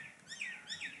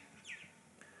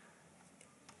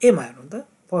एमा हेर्नु त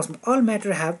फर्स्टमा अल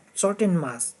म्याटर ह्याभ सर्टेन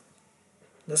मास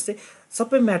जस्तै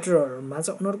सबै म्याटरहरूमा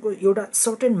चाहिँ उनीहरूको एउटा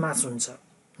सर्टेन मास हुन्छ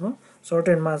हो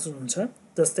सर्टेन मास हुन्छ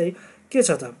जस्तै के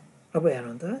छ त अब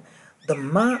हेर्नु त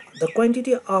the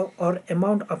quantity or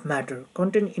amount of matter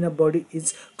content in a body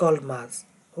is called मास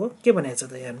हो के भनेको छ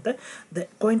त हेर्नु त the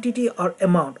quantity or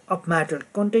amount of matter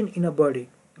content in a body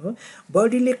हो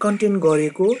बडीले कन्टेन्ट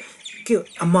गरेको के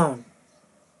अमाउन्ट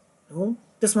हो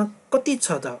त्यसमा कति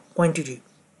छ त क्वान्टिटी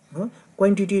हो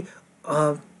क्वान्टिटी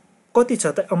कति छ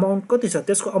त अमाउन्ट कति छ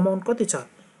त्यसको अमाउन्ट कति छ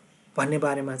भन्ने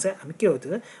बारेमा चाहिँ हामी के हो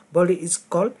त बडी इज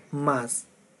कल्ड मास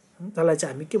त्यसलाई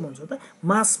चाहिँ हामी के भन्छौँ त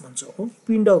मास भन्छौँ हो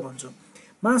पिण्ड भन्छौँ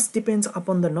मास depends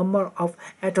upon the number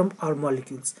of atom or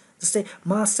molecules जस्तै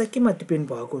मास चाहिँ केमा डिपेन्ड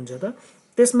भएको हुन्छ त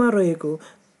त्यसमा रहेको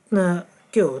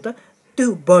के हो त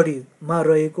त्यो बडीमा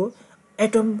रहेको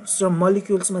एटम्स र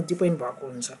मलिक्युल्समा डिपेन्ड भएको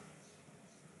हुन्छ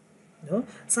हो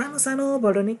सानो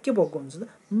सानोबाट नै के भएको हुन्छ त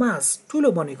मास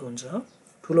ठुलो बनेको हुन्छ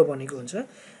ठुलो बनेको हुन्छ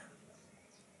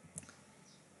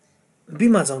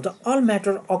बीमा जाउँ त अल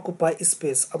म्याटर अकुपाई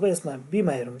स्पेस अब यसमा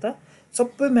बीमा हेरौँ त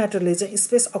सबै म्याटरले चाहिँ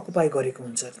स्पेस अकुपाई गरेको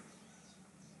हुन्छ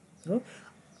हो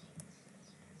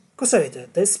कसरी त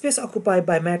the space occupy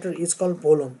by matter is called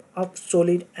volume of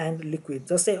solid and liquid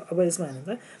जस्तै अब यसमा हेर्नु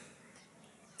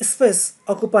त स्पेस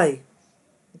अकुपाई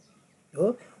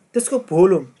हो त्यसको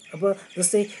भोल्युम अब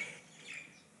जस्तै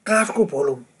काठको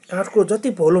भोल्युम काठको जति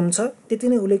भोल्युम छ त्यति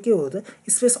नै उसले के हो त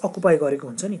स्पेस अकुपाई गरेको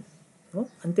हुन्छ नि हो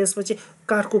अनि त्यसपछि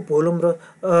काठको भोल्युम र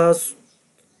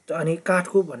अनि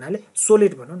काठको भन्नाले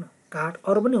सोलिड भनौँ न काठ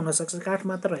अरू पनि हुनसक्छ काठ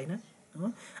मात्र होइन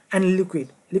हो एन्ड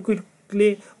लिक्विडले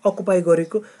अकुपाई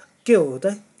गरेको के हो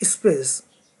त स्पेस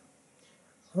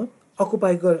हो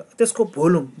अकुपाई त्यसको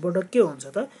भोल्युमबाट के हुन्छ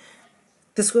त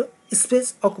त्यसको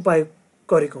स्पेस अकुपाई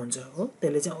गरेको हुन्छ हो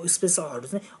त्यसले चाहिँ स्पेसहरू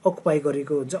चाहिँ अकुपाई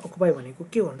गरेको हुन्छ अकुपाई भनेको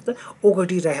के भन्छ त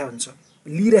ओगटिरहेको हुन्छ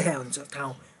लिइरहेको हुन्छ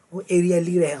ठाउँ हो एरिया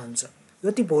लिइरहेको हुन्छ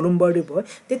जति भोल्युम बढी भयो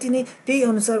त्यति नै त्यही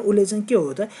अनुसार उसले चाहिँ के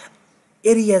हो त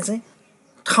एरिया चाहिँ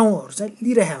ठाउँहरू चाहिँ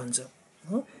लिइरहेको हुन्छ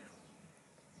हो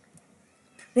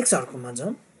नेक्स्ट अर्कोमा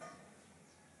जाउँ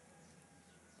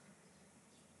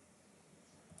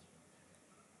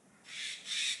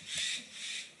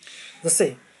जस्तै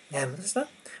यहाँ हेर्नुहोस् त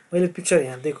मैले पिक्चर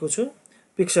यहाँ दिएको छु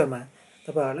पिक्चरमा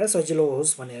तपाईँहरूलाई सजिलो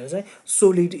होस् भनेर चाहिँ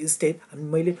सोलिड स्टेट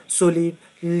मैले सोलिड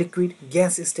लिक्विड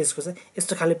ग्यास स्टेजको चाहिँ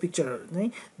यस्तो खाले पिक्चरहरू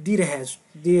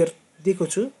चाहिँ दिएको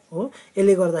छु हो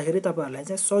यसले गर्दाखेरि तपाईँहरूलाई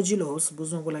चाहिँ सजिलो होस्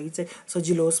बुझ्नको लागि चाहिँ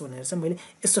सजिलो होस् भनेर चाहिँ मैले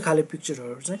यस्तो खाले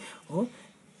पिक्चरहरू चाहिँ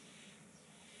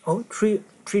हो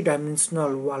थ्री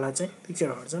डाइमेन्सनलवाला चाहिँ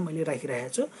पिक्चरहरू चाहिँ मैले राखिरहेको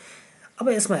छु अब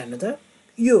यसमा हेर्नु त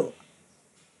यो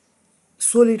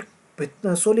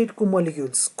सोलिडको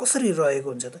मोलिक्युल्स कसरी रहेको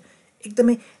हुन्छ त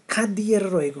एकदमै खादिएर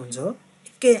रहेको हुन्छ हो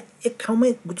एक ठाउँमै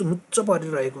मुच्च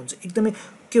परिरहेको हुन्छ एकदमै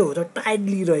के हो त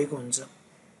टाइटली रहेको हुन्छ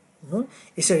हो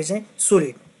यसरी चाहिँ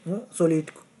सोलिड हो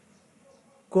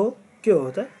सोलिडको के हो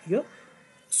त यो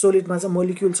सोलिडमा चाहिँ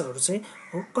मोलिक्युल्सहरू चाहिँ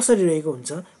हो कसरी रहेको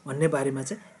हुन्छ भन्ने बारेमा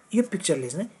चाहिँ यो पिक्चरले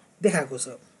चाहिँ देखाएको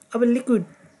छ अब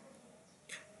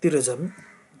लिक्विडतिर जाउँ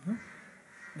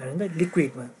हेर्नु त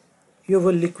लिक्विडमा यो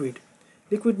भयो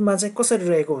लिक्विडमा चाहिँ कसरी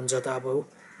रहेको हुन्छ त अब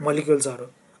मोलिक्युल्सहरू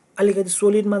अलिकति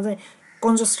सोलिडमा चाहिँ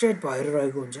कन्सन्ट्रेट भएर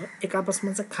रहेको हुन्छ एक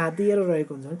आपसमा चाहिँ खादिएर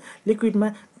रहेको हुन्छ लिक्विडमा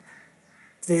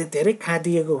धेरै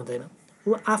खादिएको हुँदैन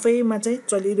ऊ आफैमा चाहिँ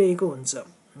चलिरहेको हुन्छ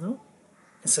हो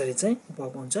यसरी चाहिँ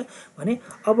भएको हुन्छ भने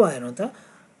अब हेर्नु त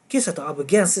के छ त अब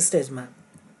ग्यास स्टेजमा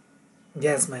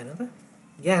ग्यासमा हेर्नु त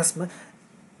ग्यासमा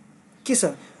के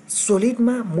छ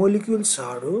सोलिडमा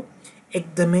मोलिक्युल्सहरू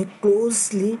एकदमै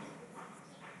क्लोजली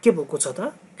के भएको छ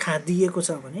त खादिएको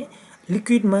छ भने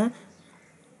लिक्विडमा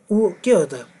ऊ के हो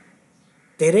त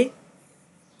धेरै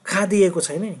खादिएको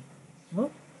छैन नि हो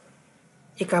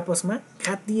एक आपसमा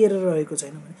खादिएर रहेको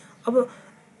छैन भने अब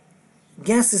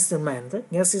ग्यास सिस्टममा हेर्नु त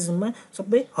ग्यास सिस्टममा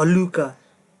सबै हलुका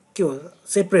के हो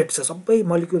सेपरेट छ सबै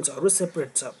मलिक्युल्सहरू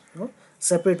सेपरेट छ हो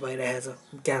सेपरेट भइरहेको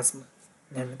छ ग्यासमा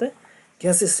हेर्नु त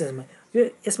ग्यास सिस्टममा यो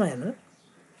यसमा हेर्नु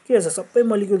के छ सबै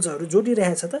मलिक्युल्सहरू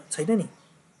जोडिरहेको छ त छैन नि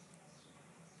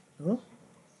हो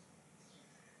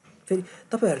फेरि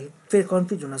तपाईँहरूले फेरि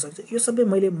कन्फ्युज हुनसक्छ यो सबै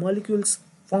मैले मलिक्युल्स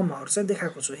फर्महरू चाहिँ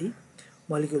देखाएको छु है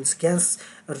मलिक्युल्स ग्यास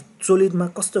सोलिडमा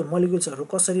कस्तो मलिक्युल्सहरू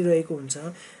कसरी रहेको हुन्छ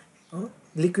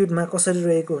लिक्विडमा कसरी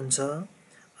रहेको हुन्छ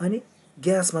अनि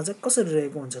ग्यासमा चाहिँ कसरी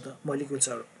रहेको हुन्छ त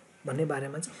मलिक्युल्सहरू भन्ने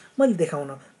बारेमा चाहिँ मैले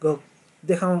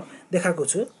देखाएको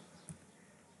छु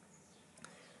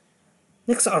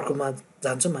नेक्स्ट अर्कोमा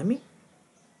जान्छौँ हामी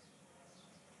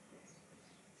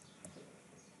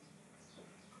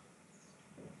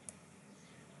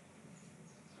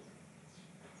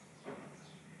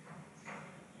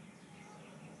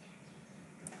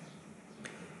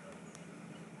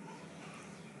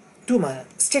टुमा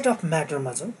स्टेट अफ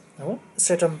म्याटरमा छौँ हो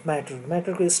स्टेट अफ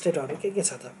म्याटरको स्टेटहरू के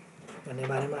छ त भन्ने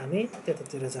बारेमा हामी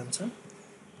त्यतातिर जान्छौँ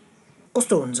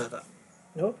कस्तो हुन्छ त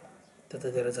हो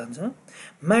त्यतातिर जान्छौँ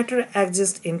matter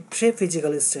exist in three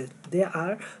physical state they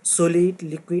are solid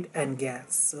liquid and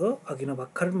gas हो अघि नै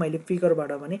भर्खर मैले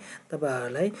फिगरबाट पनि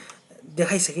तपाईँहरूलाई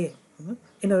देखाइसकेँ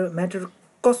यिनीहरू म्याटर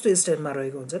कस्तो स्टेटमा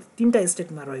रहेको हुन्छ तिनवटा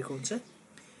स्टेटमा रहेको हुन्छ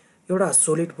एउटा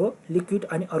सोलिड भयो लिक्विड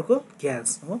अनि अर्को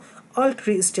ग्यास हो all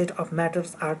three state of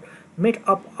matters are made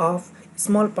up of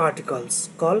small particles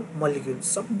call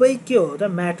molecules सबै के हो त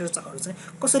म्याटर्सहरू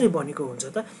चाहिँ कसरी बनेको हुन्छ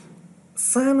त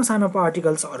सानो सानो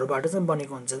पार्टिकल्सहरूबाट चाहिँ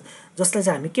बनेको हुन्छ जसलाई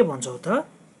चाहिँ हामी के भन्छौँ त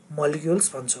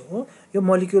मलिक्युल्स भन्छौँ हो यो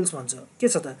मलिक्युल्स भन्छ के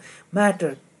छ त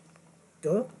म्याटर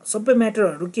हो सबै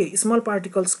म्याटरहरू के स्मल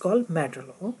पार्टिकल्स कल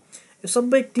म्याटर हो यो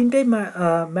सबै तिनटै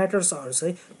म्याटर्सहरू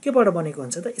चाहिँ केबाट बनेको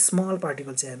हुन्छ त स्मल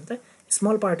पार्टिकल चाहिँ हेर्नु त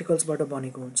स्मल पार्टिकल्सबाट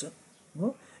बनेको हुन्छ हो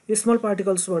यो स्मल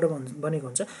पार्टिकल्सबाट बनेको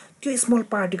हुन्छ त्यो स्मल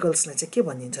पार्टिकल्सलाई चाहिँ के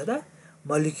भनिन्छ त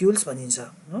मलिक्युल्स भनिन्छ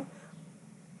हो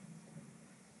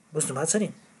बुझ्नु भएको छ नि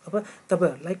अब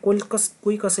तपाईँहरूलाई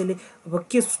कोही कसैले अब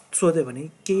के सोध्यो भने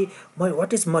के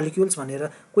वाट इज मलिक्युल्स भनेर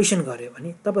क्वेसन गर्यो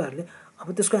भने तपाईँहरूले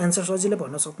अब त्यसको एन्सर सजिलै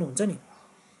भन्न सक्नुहुन्छ नि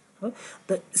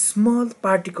The small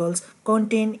particles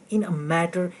contained in a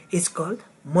matter is called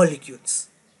molecules.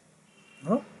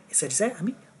 हो यसरी चाहिँ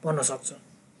हामी भन्न सक्छौँ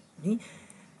नि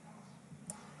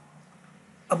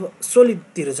अब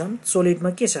सोलिडतिर जाउँ सोलिडमा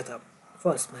के छ त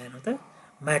फर्स्टमा हेर्नु त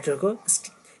म्याटरको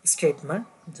स्टेटमा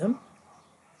जाउँ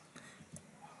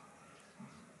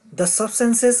The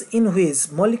substances in which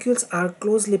molecules are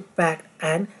closely packed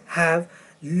and have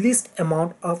least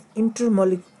amount of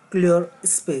intermolecular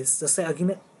space जस्तै अघि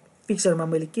नै पिक्चरमा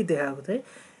मैले के देखाएको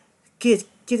थिएँ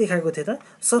के देखाएको थिएँ त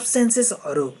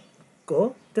सब्सटेन्सेसहरूको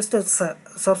त्यस्तो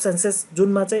सब्सटेन्सेस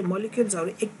जुनमा चाहिँ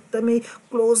मलिक्युल्सहरू एकदमै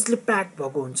क्लोजली प्याक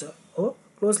भएको हुन्छ हो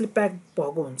क्लोजली प्याक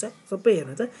भएको हुन्छ सबै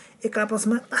हेर्नु त एक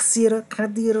आपसमा तासिएर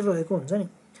खाँदिएर रहेको हुन्छ नि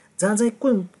जहाँ चाहिँ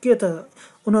कुन के त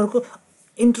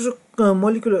उनीहरूको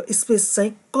मलिक्युलर स्पेस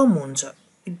चाहिँ कम हुन्छ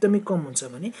एकदमै कम हुन्छ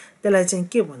भने त्यसलाई चाहिँ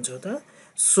के भन्छौँ त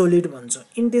solid भन्छौँ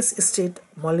in this state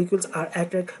molecules are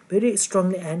attract very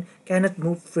strongly and cannot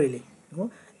move freely हो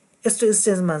यस्तो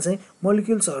स्टेजमा चाहिँ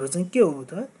मोलिक्युल्सहरू चाहिँ के हो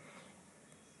त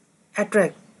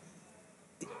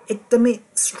एट्र्याक्ट एकदमै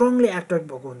स्ट्रङली एट्र्याक्ट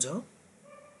भएको हुन्छ हो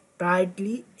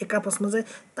टाइटली एक आपसमा चाहिँ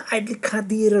टाइटली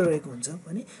खाँदिएर रहेको हुन्छ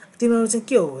भने तिनीहरू चाहिँ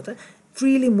के हो त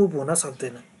फ्रिली मुभ हुन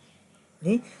सक्दैन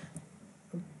नि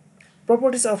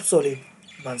प्रपर्टिज अफ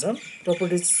सोलिड भन्छौँ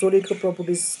प्रपर्टिज सोलिडको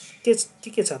प्रपर्टिज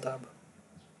के छ त अब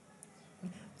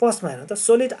फर्स्टमा हेर्नु त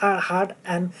solid are hard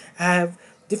and have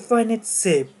defined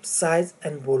shape size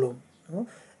and volume हो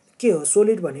के हो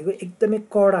सोलिड भनेको एकदमै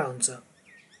कडा हुन्छ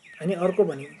अनि अर्को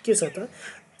भनेको के छ त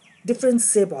डिफ्रेन्ट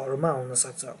सेपहरूमा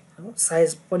हुनसक्छ हो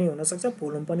साइज पनि हुनसक्छ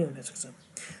भोल्युम पनि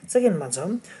हुनसक्छ सेकेन्डमा छ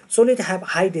सोलिड ह्याभ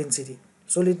हाई डेन्सिटी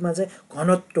सोलिडमा चाहिँ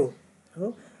घनत्व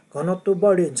हो घनत्व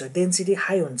बढी हुन्छ डेन्सिटी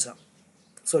हाई हुन्छ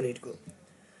सोलिडको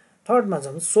थर्डमा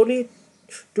छ solid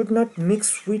do not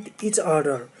mix with each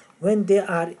other when they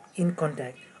are in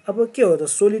contact अब के हो त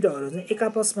सोलिडहरू चाहिँ एक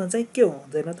आपसमा चाहिँ के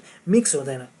हुँदैन त मिक्स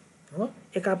हुँदैन हो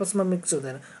एक आपसमा मिक्स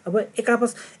हुँदैन अब एक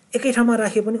आपस एकै ठाउँमा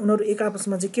राखे पनि उनीहरू एक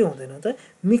आपसमा चाहिँ के हुँदैन त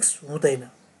मिक्स हुँदैन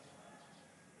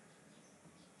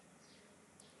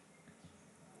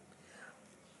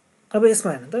अब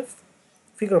यसमा हेर्नु त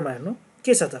फिगरमा हेर्नु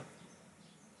के छ त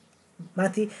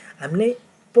माथि हामीले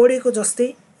पढेको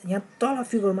जस्तै यहाँ तल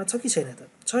फिगरमा छ कि छैन त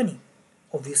छ नि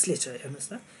अभियसली छ हेर्नुहोस्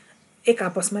त एक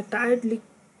आपसमा टाइटली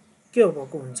के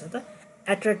भएको हुन्छ त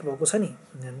एट्र्याक्ट भएको छ नि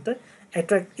होइन त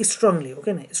एट्र्याक्ट स्ट्रङली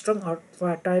ओके न स्ट्रङ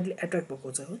अथवा टायरली एट्र्याक्ट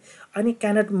भएको छ हो अनि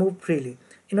क्यानट मुभ फ्रिली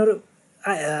यिनीहरू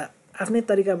आफ्नै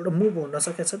तरिकाबाट मुभ हुन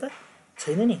सकेको छ त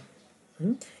छैन नि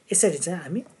यसरी चाहिँ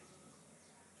हामी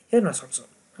हेर्न सक्छौँ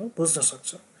हो बुझ्न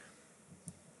सक्छौँ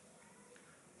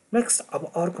नेक्स्ट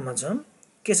अब अर्कोमा जाउँ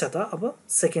के छ त अब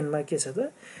सेकेन्डमा के छ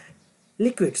त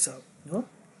लिक्विड छ हो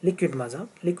लिक्विडमा जाउँ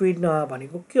लिक्विड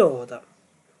भनेको के हो त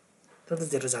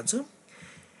त्यतातिर जान्छौँ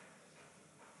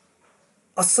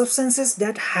A substances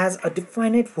that has a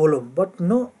definite volume but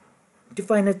no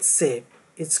definite shape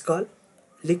is called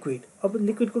liquid. अब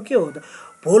लिक्विडको के हो त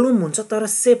भोल्युम हुन्छ तर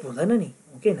सेप हुँदैन नि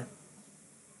हो कि हैन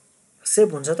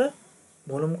सेप हुन्छ त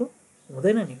भोल्युमको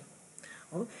हुँदैन नि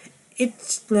हो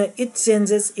it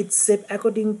changes it's shape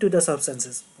according to the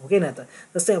substances हो कि हैन त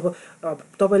जस्तै अब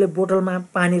तपाईले बोतलमा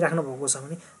पानी राख्नु भएको छ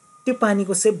भने त्यो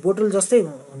पानीको सेप बोतल जस्तै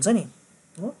हुन्छ नि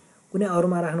हो कुनै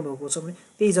अरूमा राख्नु भएको छ भने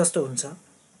त्यही जस्तो हुन्छ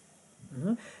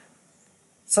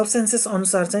सब्सटेन्सेस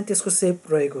अनुसार चाहिँ त्यसको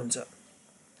सेप रहेको हुन्छ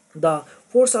the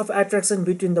force of attraction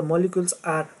between the molecules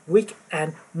are week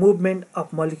and movement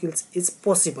of molecules is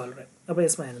possible अब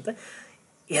यसमा हेर्नु त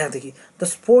यहाँदेखि the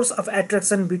force of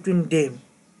attraction between them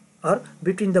or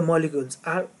between the molecules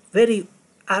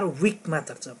are week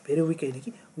मात्र छ भेरी विक होइन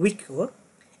कि विक हो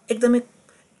एकदमै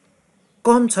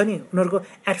कम छ नि उनीहरूको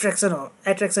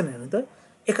एट्र्याक्सन हेर्नु त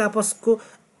एक आपसको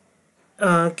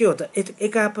के हो त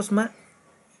एक आपसमा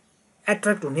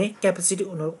एट्र्याक्ट हुने क्यापेसिटी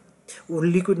उनीहरू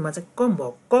लिक्विडमा चाहिँ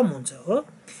कम हुन्छ हो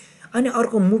अनि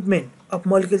अर्को movement of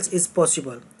molecules is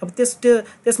possible अब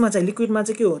त्यसमा चाहिँ लिक्विडमा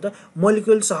चाहिँ के हो त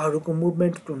मोलिक्युल्सहरूको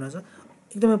मुभमेन्ट हुन चाहिँ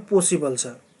एकदमै पोसिबल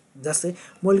छ जस्तै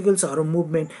मोलिक्युल्सहरू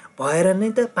मुभमेन्ट भएर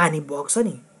नै त पानी बग्छ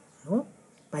नि हो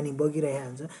पानी बगिरहेको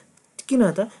हुन्छ किन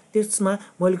त त्यसमा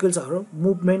मोलिक्युल्सहरू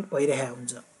मुभमेन्ट भइरहेको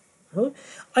हुन्छ हो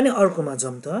अनि अर्कोमा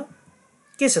जाउँ त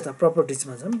के छ त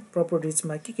प्रपर्टिजमा जाउँ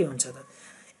प्रपर्टिजमा के हुन्छ त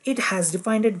it has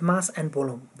defined mass and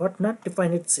volume but not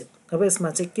defined सेप अब यसमा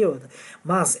चाहिँ के हो त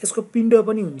मास यसको पिण्ड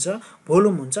पनि हुन्छ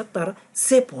भोल्युम हुन्छ तर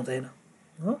सेप हुँदैन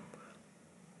हो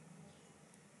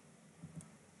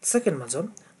सेकेन्डमा जाउँ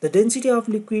the density of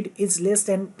liquid is less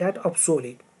than that of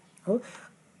solid हो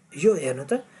यो हेर्नु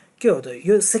त के हो त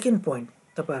यो सेकेन्ड पोइन्ट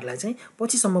तपाईँहरूलाई चाहिँ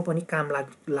पछिसम्म पनि काम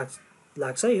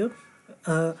लाग्छ यो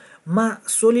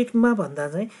सोलिडमा भन्दा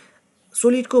चाहिँ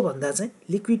सोलिडको भन्दा चाहिँ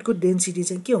लिक्विडको डेन्सिटी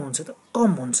चाहिँ के हुन्छ त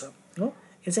कम हुन्छ हो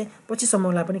यो चाहिँ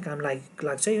पछिसम्मलाई पनि काम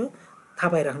लाग्छ यो थाहा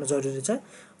पाइराख्नु जरुरी छ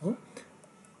हो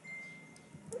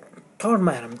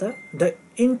थर्डमा हेरौँ त the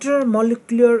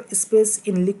intermolecular space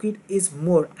in liquid is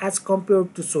more as compare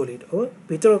to solid हो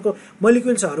भित्रको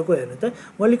मोलिक्युल्सहरूको हेर्नु त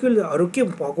मोलिक्युलहरू के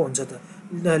भएको हुन्छ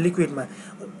त लिक्विडमा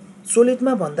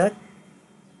सोलिडमा भन्दा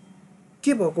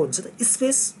के भएको हुन्छ त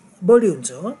स्पेस बढी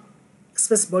हुन्छ हो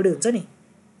स्पेस बढी हुन्छ नि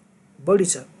बढी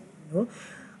छ हो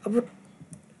अब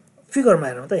फिगरमा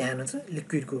हेरौँ त यहाँ हेर्नु छ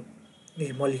लिक्विडको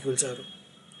मोलिक्युल्सहरू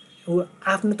हो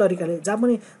आफ्नो तरिकाले जहाँ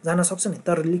पनि जान सक्छ नि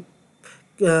तर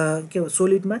के हो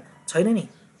सोलिडमा छैन नि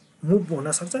मुभ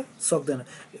हुन सक्छ सक्दैन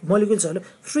मोलिक्युल्सहरू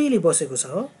फ्रीली बसेको छ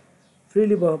हो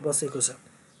फ्रीली बसेको छ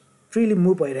फ्रीली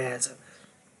मुभ भइरहेको छ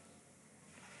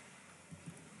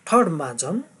थर्डमा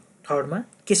जाउँ थर्डमा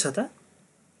के छ त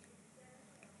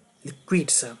लिक्विड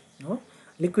छ हो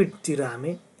लिक्विडतिर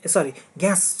हामी सरी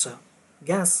ग्यास छ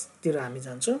ग्यासतिर हामी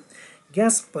जान्छौँ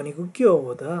ग्यास भनेको के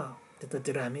हो त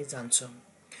त्यतातिर हामी जान्छौँ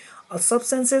a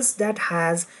substances that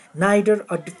ह्याज neither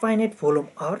a defined volume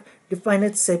or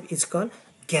defined shape is call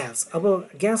gas अब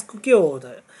ग्यासको के हो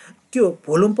त त्यो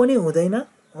भोल्युम पनि हुँदैन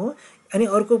हो अनि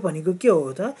अर्को भनेको के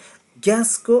हो त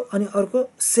ग्यासको अनि अर्को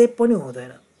सेप पनि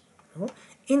हुँदैन हो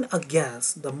in a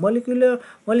gas the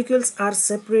molecules are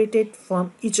separated from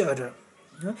each other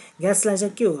ग्यासलाई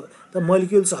चाहिँ के हो त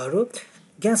मोलिक्युल्सहरू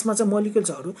ग्यासमा चाहिँ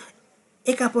मोलिक्युल्सहरू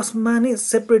एक आपसमा नै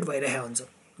सेपरेट भइरहेको हुन्छ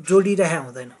जोडिरहेको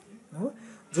हुँदैन हो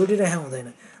जोडिरहेको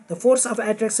हुँदैन the force of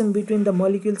attraction between the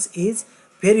molecules is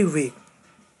very week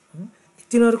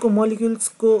तिनीहरूको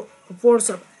मोलिक्युल्सको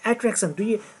फोर्स अफ एट्र्याक्सन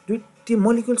दुई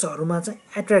मोलिक्युल्सहरूमा चाहिँ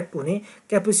एट्र्याक्ट हुने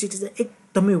क्यापेसिटी चाहिँ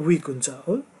एकदमै विक हुन्छ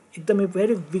हो एकदमै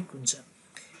भेरी विक हुन्छ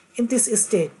in this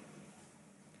state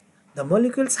the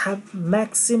molecules have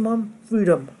maximum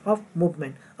freedom of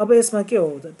movement अब यसमा के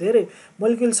हो त धेरै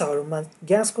मोलिक्युल्सहरूमा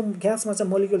ग्यासमा चाहिँ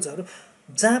मोलिक्युल्सहरू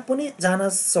जहाँ पनि जान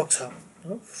सक्छ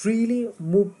हो फ्रिली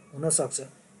मुभ हुन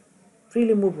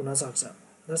सक्छ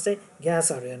जस्तै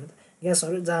ग्यासहरू हेर्नु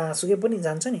ग्यासहरू जहाँसुकै पनि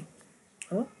जान्छ नि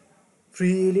हो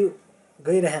फ्रिली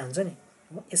गइरहेको हुन्छ नि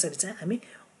हो यसरी चाहिँ हामी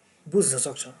बुझ्न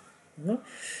सक्छौँ हो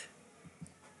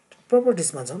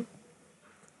प्रपर्टिजमा जाउँ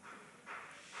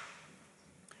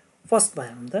फर्स्टमा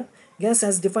हेरौँ त gas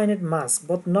has defined mass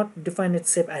but not defined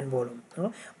shape and volume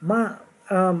हो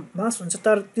मास हुन्छ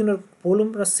तर तिनीहरूको भोल्युम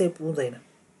र सेप हुँदैन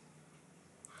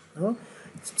हो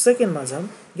सेकेन्डमा जाउँ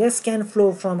gas can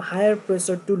flow from higher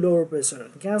pressure to lower pressure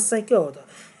gas चाहिँ के हो त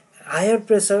हायर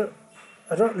प्रेसर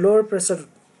र लोवर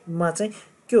प्रेसरमा चाहिँ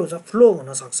के हुन्छ फ्लो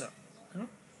हुनसक्छ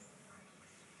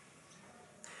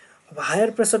अब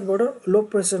हायर प्रेसरबाट लो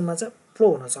प्रेसरमा चाहिँ फ्लो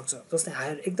हुनसक्छ जस्तै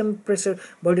हायर एकदम प्रेसर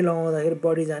बडी लगाउँदाखेरि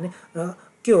बडी जाने र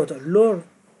के हो त लोवर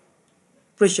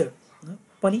प्रेसर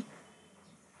पनि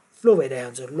फ्लो भइरहेको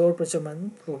हुन्छ लोवर प्रेसरमा पनि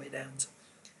फ्लो भइरहेको हुन्छ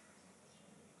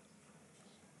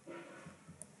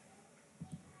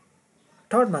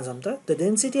थर्डमा जाउँ त the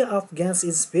density of gas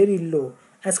is very low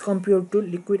as compare to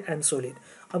liquid and solid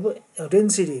अब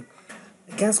डेन्सिटी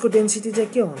ग्यासको डेन्सिटी चाहिँ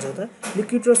के हुन्छ त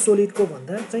लिक्विड र सोलिडको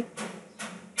भन्दा चाहिँ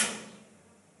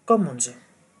कम हुन्छ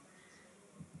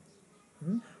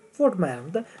फोर्थमा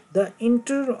हेरौँ त the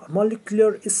enter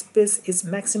molecular space is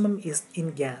maximum is in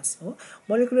gas हो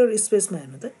मोलिकुलर स्पेसमा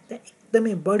हेर्नु त त्यहाँ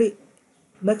एकदमै बढी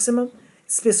म्याक्सिमम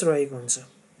स्पेस रहेको हुन्छ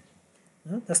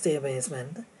जस्तै अब यसमा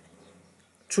हेर्नु त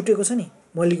छुटेको छ नि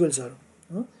मोलिकुल्सहरू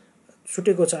हो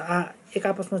छुटेको छ एक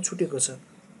आपसमा छुटेको छ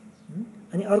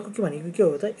अनि अर्को के भनेको के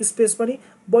हो त स्पेस पनि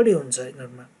बढी हुन्छ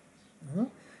यिनीहरूमा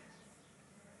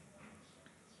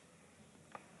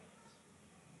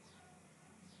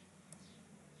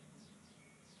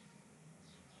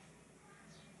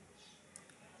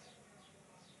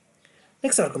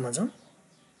नेक्स्ट अर्कोमा जाउँ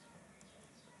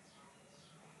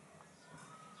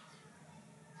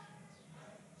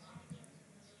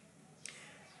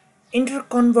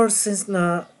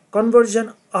conversion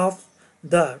of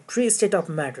the three state of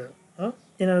matter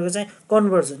यिनीहरूको चाहिँ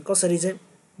कन्भर्जन कसरी चाहिँ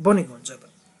बनेको हुन्छ त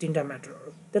तिनवटा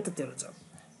म्याटरहरू त्यतातिर छ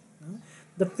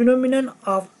the phenomenon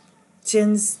of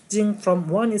changing from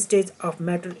one stage of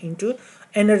matter into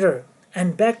another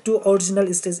and back to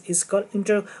original stage is call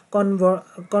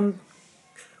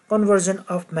conversion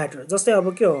of matter जस्तै अब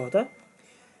के हो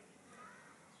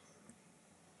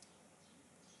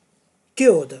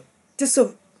त त्यस्तो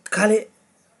खाले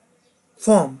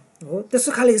फर्म हो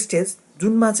त्यस्तो खाले स्टेज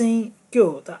जुनमा चाहिँ के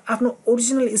हो त आफ्नो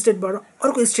ओरिजिनल स्टेटबाट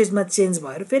अर्को स्टेजमा चेन्ज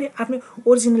भएर फेरि आफ्नो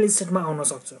ओरिजिनल स्टेटमा आउन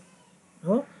सक्छ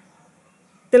हो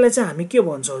त्यसलाई चाहिँ हामी के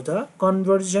भन्छौँ त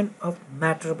कन्भर्जन अफ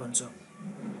म्याटर भन्छौँ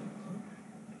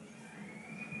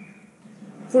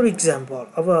फर इक्जाम्पल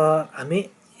अब हामी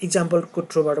इक्जाम्पलको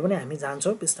थ्रुबाट पनि हामी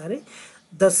जान्छौँ बिस्तारै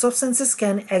the substances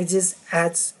can exist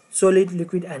as solid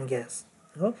liquid and gas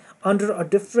हो under a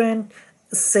different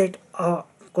set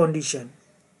of condition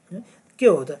के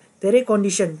हो त धेरै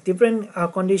कन्डिसन डिफ्रेन्ट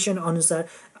कन्डिसन अनुसार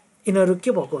यिनीहरू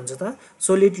के भएको हुन्छ त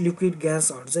सोलिड लिक्विड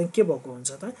ग्यासहरू चाहिँ के भएको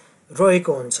हुन्छ त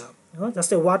रहेको हुन्छ हो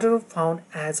जस्तै water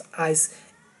found as ice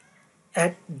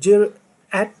at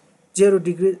zero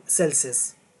degree Celsius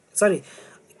sorry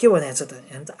के भनेको छ त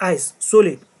यहाँ त ice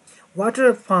solid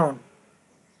water found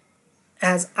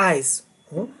as ice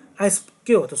हो आइस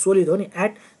के हो त सोलिड हो नि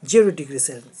एट 0 डिग्री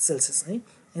सेल्सियस है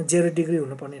यहाँ 0 डिग्री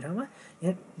हुनुपर्ने ठाउँमा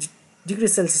यहाँ डिग्री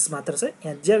सेल्सियस मात्र छ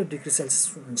यहाँ 0 डिग्री सेल्सियस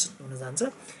हुन जान्छ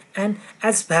and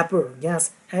as vapour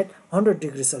gas at 100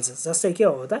 degree Celsius जस्तै के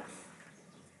हो त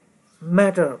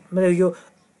म्याटर मतलब यो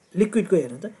लिक्विडको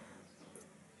हेर्नु त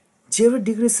 0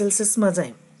 डिग्री सेल्सियसमा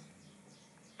चाहिँ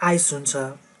आइस हुन्छ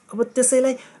अब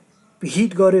त्यसैलाई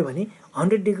हिट गर्यो भने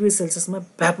 100 डिग्री सेल्सियसमा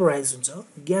भ्यापोराइज हुन्छ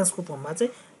ग्यासको फर्ममा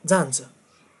चाहिँ जान्छ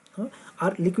हो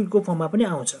अर लिक्विडको फर्ममा पनि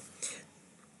आउँछ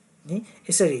है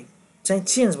यसरी चाहिँ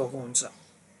चेन्ज भएको हुन्छ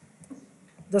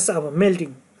जस्तो अब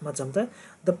मेल्टिङमा जाउँ त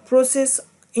the process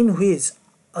in which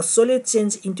a solid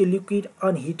change into liquid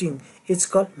on heating is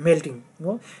called melting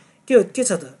हो के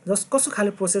छ त जस कस्तो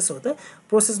खाले प्रोसेस हो त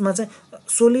प्रोसेसमा चाहिँ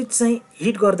सोलिड चाहिँ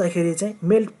हिट गर्दाखेरि चाहिँ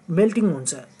मेल्टिङ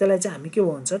हुन्छ त्यसलाई चाहिँ हामी के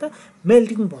भन्छ त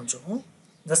मेल्टिङ भन्छौँ हो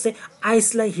जस्तै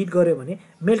आइसलाई हिट गर्यो भने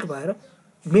मेल्ट भएर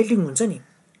मेल्टिङ हुन्छ नि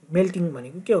मेल्टिङ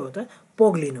भनेको के हो त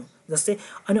पग्लिनु जस्तै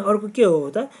अनि अर्को के हो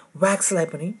त व्याक्सलाई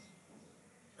पनि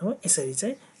हो यसरी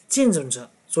चाहिँ चेन्ज हुन्छ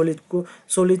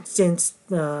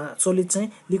सोलिड चाहिँ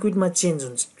लिक्विडमा चेन्ज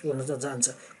हुन जान्छ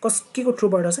के को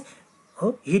थ्रुबाट चाहिँ हो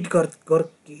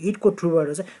हिटको थ्रुबाट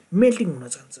चाहिँ मेल्टिङ हुन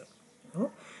जान्छ हो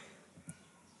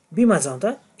बीमा जाउँ त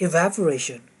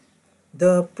evaporation the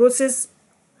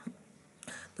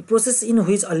process in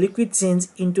which a liquid change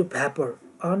into vapour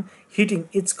on heating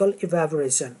is called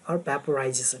evaporation or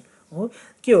vaporisation हो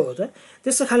के हो त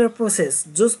त्यस्तो खाले प्रोसेस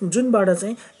जुनबाट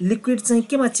चाहिँ लिक्विड चाहिँ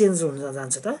केमा चेन्ज हुन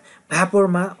जान्छ त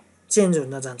भ्यापोरमा चेन्ज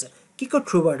हुन जान्छ के को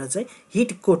थ्रुबाट चाहिँ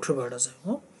हिटको थ्रुबाट चाहिँ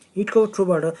हो हिटको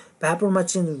थ्रुबाट भ्यापोरमा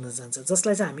चेन्ज हुन जान्छ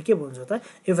जसलाई चाहिँ हामी के भन्छौँ त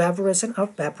इभ्यापोरेसन अफ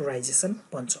भ्यापोराइजेसन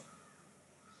भन्छौँ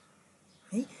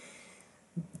है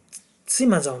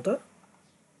सीमा जाउँ त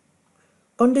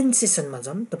कन्डेन्सेसनमा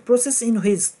जाउँ the process in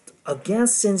which a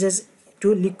gas changes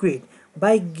to liquid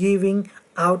by giving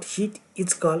out heat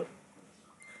it's called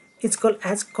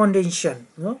as condensation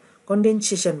हो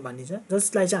कन्डेन्सेसन भनिन्छ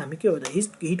जसलाई चाहिँ हामी के हो त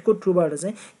हिटको थ्रुबाट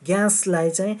चाहिँ ग्यासलाई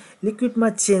चाहिँ लिक्विडमा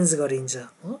चेन्ज गरिन्छ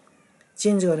हो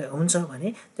चेन्ज गरे हुन्छ भने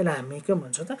त्यसलाई हामी के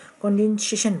भन्छौँ त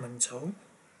कन्डेन्सेसन भन्छौँ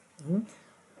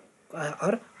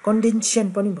अर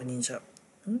कन्डेन्सेसन पनि भनिन्छ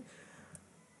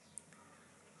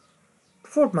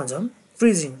फोर्थमा जाउँ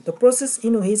freezing the process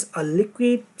in which a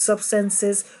liquid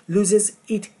substances loses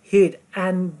its heat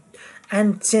and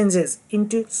changes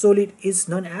into solid is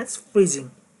known as freezing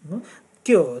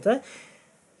के हो त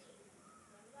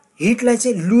हिटलाई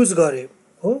चाहिँ लुज गर्यो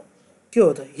हो के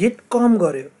हो त हिट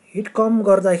कम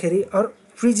गर्दाखेरि अर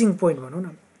फ्रिजिङ पोइन्ट भनौँ न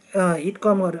हिट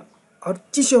कम गरेर अर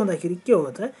चिसो हुँदाखेरि के हो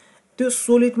त त्यो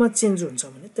सोलिडमा चेन्ज हुन्छ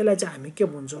भने त्यसलाई चाहिँ हामी के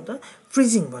भन्छौँ त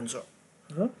फ्रिजिङ भन्छौँ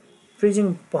हो फ्रिजिङ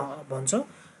भन्छौँ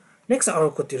नेक्स्ट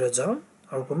अर्कोतिर जाउँ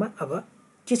अर्कोमा अब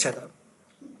के छ त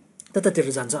त्यतातिर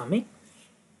जान्छ हामी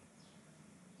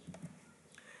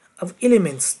अब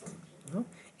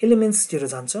एलिमेन्ट्सतिर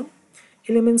जान्छौँ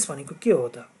एलिमेन्ट्स भनेको के हो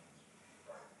त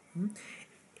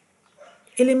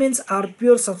Elements are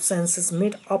pure substances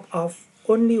made up of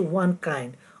only one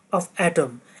kind of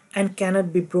atom and cannot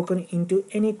be broken into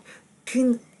anything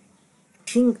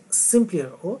simpler.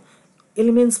 हो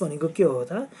elements भनेको के हो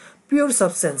त pure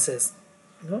substances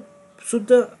हो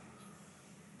शुद्ध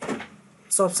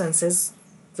substances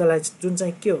जसलाई जुन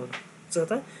चाहिँ के हो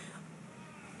त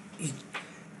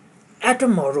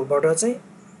एटमहरुबाट चाहिँ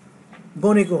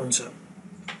बनेको हुन्छ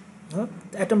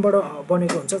एटमबाट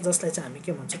बनेको हुन्छ जसलाई चाहिँ हामी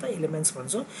के भन्छौँ त एलिमेन्ट्स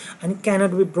भन्छौँ अनि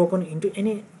cannot be broken into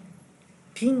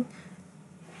anything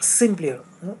सिम्पलियर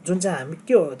जुन चाहिँ हामी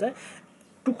के हो त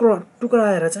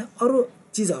टुक्राएर चाहिँ अरू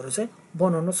चिजहरू चाहिँ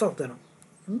बनाउन सक्दैनौँ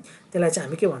त्यसलाई चाहिँ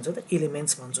हामी के भन्छौँ त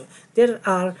एलिमेन्ट्स भन्छौँ there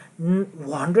are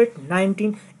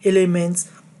 119 elements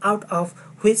out of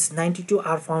which 92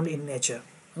 are found in nature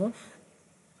हो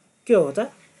के हो त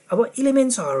अब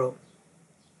एलिमेन्ट्सहरू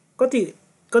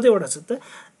कतिवटा छ त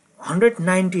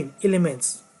 119 एलिमेन्ट्स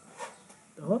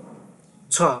हो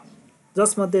छ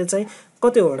जसमध्ये चाहिँ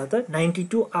कतिवटा त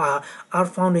 92 आर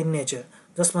फाउन्ड इन नेचर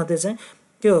जसमध्ये चाहिँ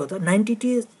के हो त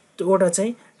 92 वटा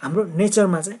चाहिँ हाम्रो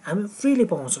नेचरमा चाहिँ हामी फ्रीली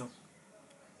पाउँछौँ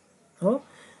हो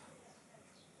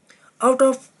आउट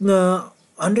अफ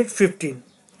 115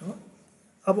 हो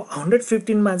अब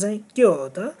 115 मा चाहिँ के हो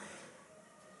त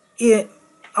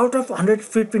out of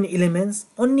 115 elements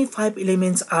only 5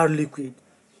 elements are liquid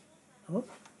हो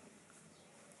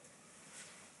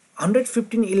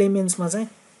 115 elements मा चाहिँ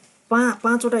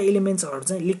पाँचवटा एलिमेन्ट्सहरु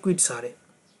चाहिँ लिक्विड छ अरे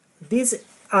these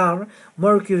are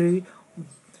mercury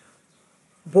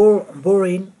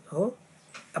boron हो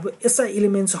अब यस्ता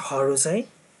एलिमेन्ट्सहरु चाहिँ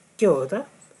के हो त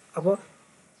अब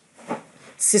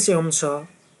सिसियम छ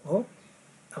हो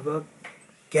अब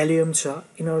ग्यालियम छ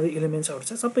यिनीहरु एलिमेन्ट्सहरु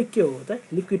छ सबै के हो त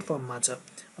लिक्विड फर्ममा छ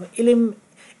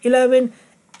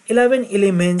 11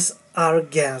 elements are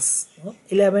gas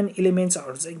 11 elements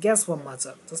are gas फर्ममा छ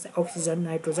जस्तै अक्सिजन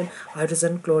नाइट्रोजन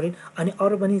हाइड्रोजन क्लोरिन अनि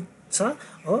अरु पनि छ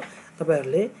हो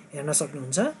तपाईहरुले हेर्न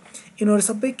सक्नुहुन्छ यिनीहरु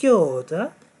सबै के हो त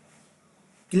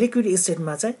लिक्विड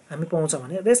स्टेटमा चाहिँ हामी पाउँछ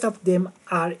भने rest of them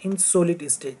are in solid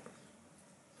state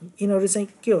यिनीहरु चाहिँ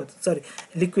के हो सरी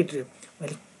लिक्विड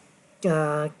मैले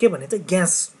के भने त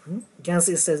ग्यास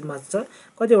स्टेजमा छ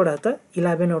कतिवटा त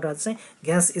 11 वटा चाहिँ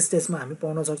ग्यास स्टेजमा हामी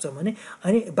पाउन सक्छौं भने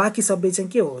अनि बाकी सबै चाहिँ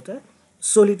के हो त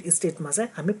सोलिड स्टेटमा चाहिँ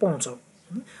हामी पाउँछौं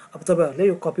अब तपाईहरुले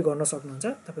यो कपी गर्न सक्नुहुन्छ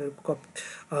तपाईहरुको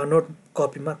नोट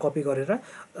कपीमा कपी गरेर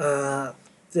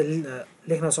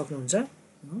लेख्न सक्नुहुन्छ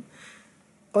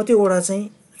कतिवटा चाहिँ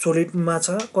सोलिडमा छ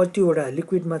कतिवटा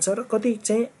लिक्विडमा छ र कति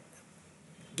चाहिँ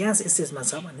ग्यास स्टेजमा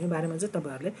छ भन्ने बारेमा चाहिँ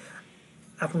तपाईहरुले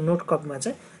आफ्नो नोट कपीमा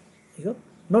चाहिँ यो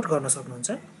नोट गर्न सक्नुहुन्छ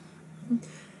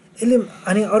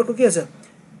अनि अर्को के छ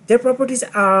there properties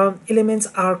are elements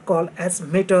are called as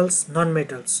metals non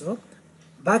metals हो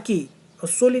बाकी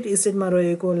सोलिड स्टेटमा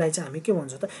रहेकोलाई चाहिँ हामी के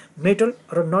भन्छौं त मेटल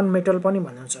र नन मेटल पनि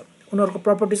भनिन्छ उनीहरुको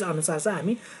प्रपर्टीज अनुसार चाहिँ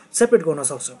हामी सेपरेट गर्न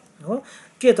सक्छौं हो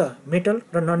के त मेटल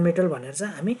र नन मेटल भनेर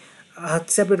चाहिँ हामी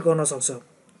सेपरेट गर्न सक्छौं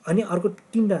अनि अर्को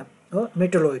तीनटा हो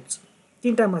मेटलोइड्स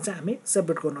तीनटामा चाहिँ हामी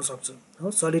सेपरेट गर्न सक्छौं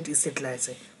हो सोलिड स्टेटलाई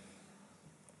चाहिँ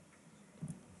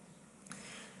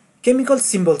केमिकल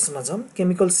सिम्बल्समा जाउँ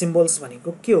केमिकल सिम्बल्स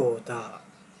भनेको के हो त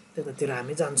त्यतातिर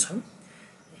हामी जान्छौं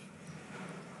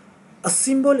A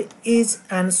symbol is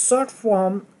an short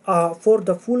form for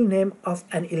the full name of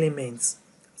an element.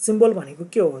 Symbol भनेको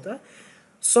के हो त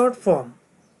short form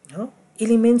हो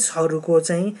एलिमेन्ट्सहरुको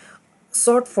चाहिँ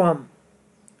short form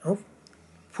हो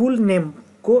फुल नेम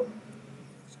को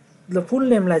ल फुल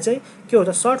नेमलाई चाहिँ के हो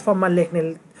त short form मा लेख्ने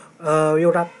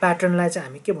एउटा प्याटर्नलाई चाहिँ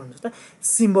हामी के भन्छौं त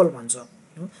सिम्बल भन्छौं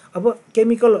अब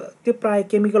केमिकल त्यो प्राय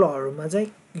केमिकलहरुमा चाहिँ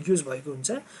युज भएको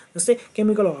हुन्छ जस्तै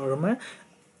केमिकलहरुमा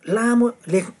लामो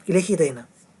लेखिदैन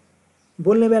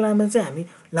बोल्ने बेलामा चाहिँ हामी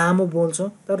लामो बोल्छौं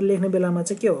तर लेख्ने बेलामा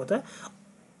चाहिँ के हो त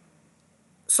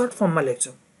सर्ट फर्ममा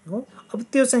लेख्छौं हो अब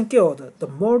त्यो चाहिँ के हो त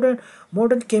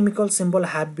modern chemical symbol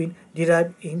have been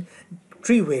derive in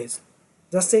three ways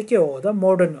जस्तै के हो त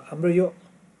मोडर्न हाम्रो यो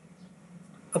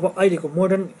अब अहिलेको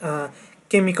मोडर्न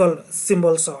केमिकल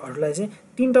सिम्बल्सहरुलाई चाहिँ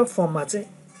तीनटा फर्ममा चाहिँ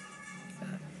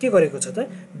के गरेको छ त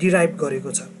डिराइभ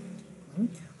गरेको छ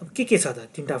अब के छ त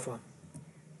तीनटा फर्म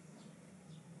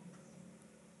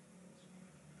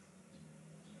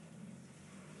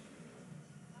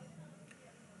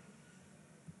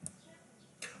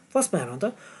फर्स्टमा हेरौँ त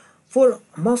for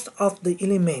most of the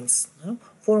elements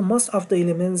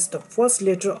the first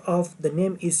letter of the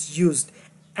name is used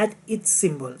at its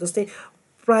symbol जस्तै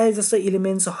प्राय जस्तो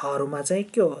एलिमेन्ट्सहरुमा चाहिँ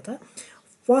के हो त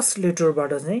फर्स्ट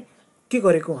लेटरबाट चाहिँ के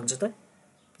गरेको हुन्छ त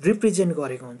रिप्रेजेन्ट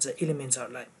गरेको हुन्छ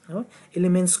एलिमेन्ट्सहरुलाई हो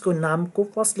एलिमेन्ट्सको नामको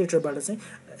फर्स्ट लेटरबाट चाहिँ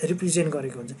रिप्रेजेन्ट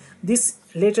गरेको हुन्छ this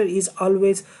letter is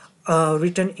always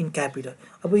written in capital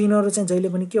अब यिनीहरु चाहिँ जहिले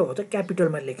पनि के हो त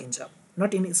क्यापिटलमा लेखिन्छ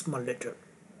नट इन स्मल लेटर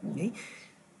है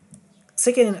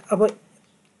सेकेन्ड अब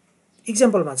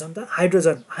इक्जाम्पलमा जाउँ त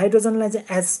हाइड्रोजनलाई चाहिँ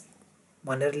एच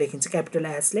भनेर लेखिन्छ क्यापिटल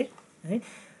एच ले है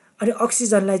अनि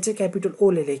अक्सिजनलाई चाहिँ क्यापिटल ओ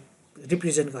ले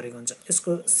रिप्रेजेन्ट गरेको हुन्छ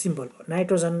यसको सिम्बल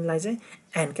नाइट्रोजनलाई चाहिँ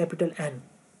एन क्यापिटल एन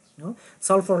हो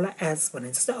सल्फरलाई एच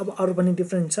भनिन्छ जस्तै अब अरु पनि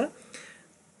डिफरेन्ट छ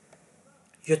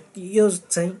यो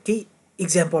चाहिँ केही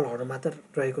इक्जाम्पलहरु मात्र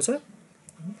रहेको छ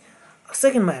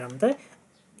सेकेन्डमा हेरौँ त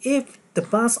if the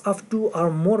mass of two or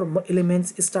more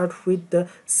elements start with the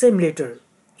same letter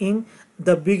in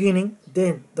the beginning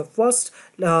then the first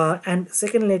and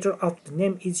second letter of the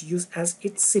name is used as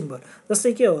its symbol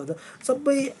जस्तै के हो त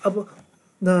सबै अब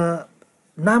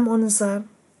नाम अनुसार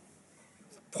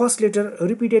फर्स्ट लेटर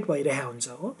रिपिटेड भइरहेको हुन्छ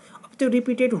हो अब त्यो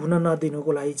रिपिटेड हुन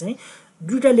नदिनुको लागि चाहिँ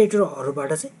दुईटा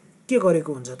लेटरहरुबाट चाहिँ के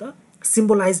गरेको हुन्छ त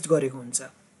सिम्बलाइज्ड गरेको हुन्छ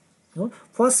हो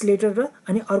फर्स्ट लेटर र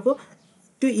अनि अर्को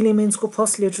त्यो एलिमेन्ट्सको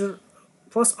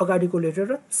फर्स्ट अगाडिको लेटर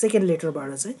र सेकेन्ड लेटरबाट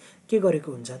चाहिँ के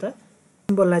गरेको हुन्छ त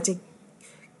सिम्बललाई चाहिँ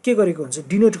के गरेको हुन्छ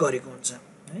डिनोट गरेको हुन्छ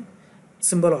है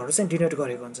सिम्बलहरु चाहिँ डिनोट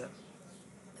गरेको हुन्छ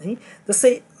है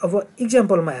जस्तै अब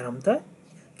इक्जाम्पलमा हेरौँ त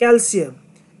क्याल्सियम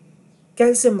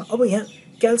अब यहाँ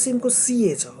क्याल्सियमको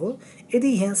सीए छ हो यदि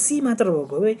यहाँ सी मात्र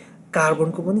भएको भए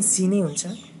कार्बनको पनि सी नै हुन्छ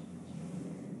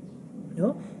हो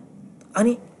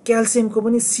अनि क्याल्सियमको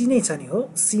पनि सी नै छ नि हो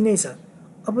सी नै छ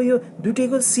अब यो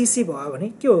दुईटैको सीसी भयो भने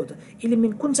के हो त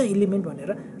एलिमेन्ट कुन चाहिँ एलिमेन्ट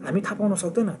भनेर हामी थाहा पाउन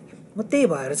सक्दैन म त्यही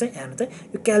भएर चाहिँ हेर्नु त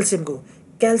यो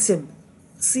क्याल्सियम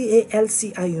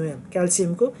CALCIUM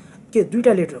क्याल्सियमको के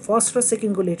दुईटा लेटर फर्स्ट र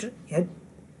सेकेन्डको लेटर यहाँ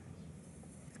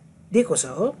दिएको छ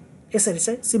हो यसरी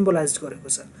चाहिँ सिम्बलाइज गरेको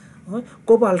छ हो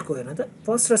कोबाल्टको हेर्नु त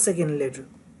फर्स्ट र सेकेन्ड लेटर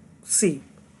C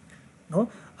हो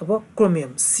अब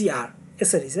क्रोमियम CR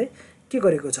यसरी चाहिँ के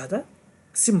गरेको छ त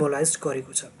सिम्बलाइज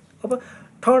गरेको छ अब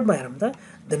थर्डमा हेरौँ त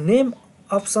the name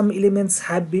of some elements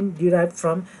have been derived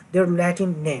from their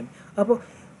Latin name अब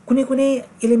कुनै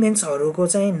एलिमेन्ट्सहरुको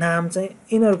चाहिँ नाम चाहिँ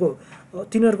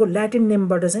तिनीहरुको ल्याटिन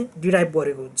नेमबाट चाहिँ डिराइभ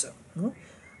गरेको हुन्छ हो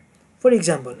फर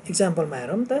इक्जाम्पलमा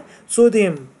हेरौँ त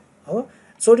सोडियम हो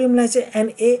सोडियमलाई चाहिँ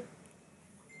Na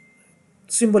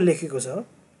सिम्बल लेखेको छ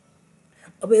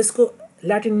अब यसको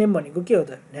ल्याटिन नेम भनेको के हो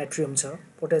त नाट्रियम छ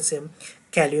पोटेसियम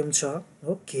क्यालियम छ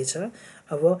हो के छ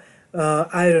अब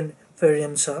आइरन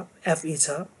फेरियम छ Fe छ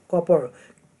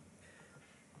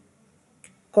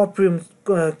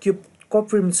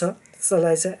कप्रियम छ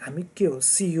त्यसलाई चाहिँ हामी के हो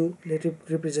Cu ले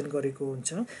रिप्रेजेन्ट गरेको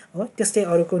हुन्छ हो त्यस्तै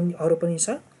अरु पनि छ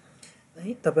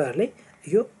है तपाईहरुले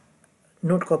यो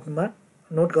नोट कपीमा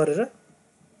नोट गरेर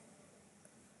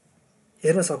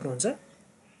हेर्न सक्नुहुन्छ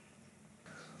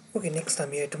ओके नेक्स्ट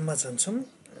हामी एटममा जान्छौं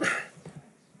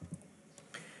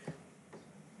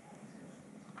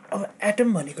अब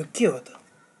एटम भनेको के हो त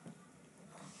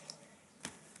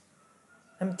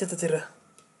हामी त्यतातिर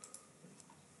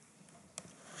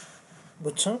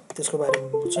बुझ्छौं त्यसको बारेमा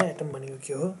बुझ्छौं एटम भनेको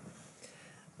के हो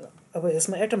अब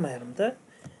यसमा एटममा हेरौँ त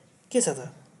के छ त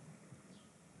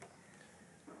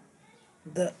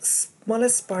the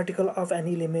smallest particle of an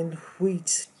element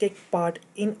which take part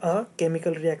in a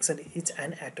chemical reaction is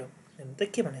an atom हैन त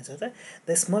के भनेछ त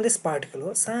the smallest particle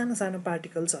हो सानो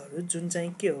पार्टिकल्सहरु जुन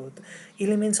चाहिँ के हो त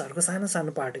एलिमेन्ट्सहरुको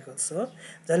सानो पार्टिकल्स हो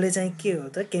जसले चाहिँ के हो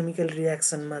त केमिकल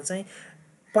रियाक्सनमा चाहिँ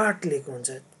पार्ट लिएको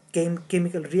हुन्छ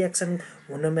केमिकल रियाक्सन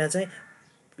हुनमा चाहिँ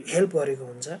हेल्प गरेको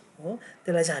हुन्छ हो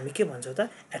त्यसलाई चाहिँ हामी के भन्छौं त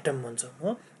एटम भन्छौं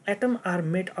हो atom are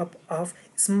made up of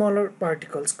smaller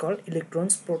particles called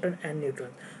electrons proton and neutron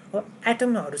हो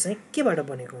एटमहरु चाहिँ केबाट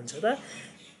बनेको हुन्छ त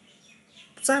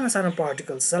सानो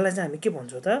पार्टिकल्स जसलाई चाहिँ हामी के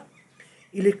भन्छौं त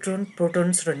इलेक्ट्रोन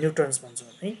प्रोटोन्स र न्युट्रोन्स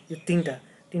भन्छौँ है यो तीनटा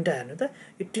हेर्नु त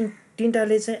यो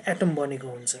तीनटाले चाहिँ एटम बनेको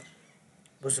हुन्छ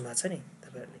बुझ्नु भएको छ नि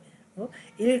तपाईँहरूले हो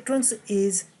इलेक्ट्रोन्स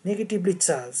इज नेगेटिभली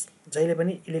चार्ज जहिले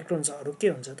पनि इलेक्ट्रोन्सहरू के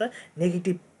हुन्छ त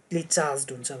नेगेटिभली चार्ज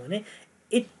हुन्छ भने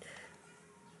it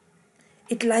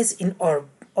lies in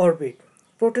orbit.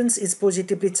 Protons is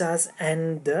positively charged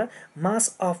and the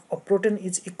mass of a proton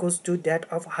is equals to that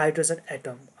of hydrogen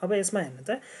atom. अब यसमा हेर्नु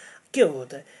त के हो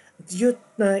त यो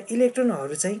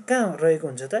इलेक्ट्रोनहरू चाहिँ कहाँ रहेको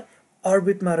हुन्छ त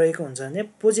अर्बिटमा रहेको हुन्छ भने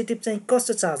पोजिटिभ चाहिँ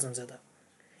कस्तो चार्ज हुन्छ त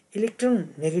इलेक्ट्रोन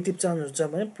नेगेटिभ चार्ज हुन्छ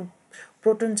भने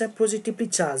प्रोटोन चाहिँ पोजिटिभली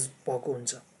चार्ज भएको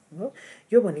हुन्छ हो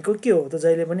यो भनेको के हो त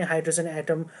जहिले पनि हाइड्रोजन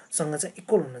एटमसँग चाहिँ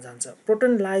इक्वल हुन जान्छ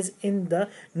proton lies in the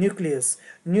nucleus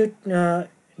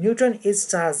neutron is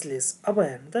chargeless अब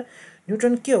हेर्नु त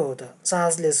न्युट्रोन के हो त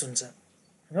चार्जलेस हुन्छ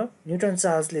हो न्युट्रोन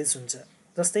चार्जलेस हुन्छ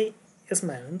जस्तै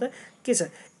यसमा हेर्नु त के छ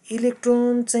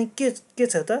इलेक्ट्रोन चाहिँ के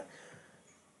छ त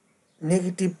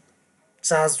नेगेटिभ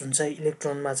चार्ज हुन्छ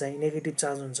इलेक्ट्रोनमा चाहिँ नेगेटिभ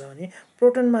चार्ज हुन्छ भने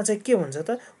प्रोटोनमा चाहिँ के हुन्छ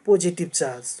त पोजिटिभ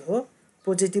चार्ज हो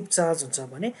पोजिटिभ चार्ज हुन्छ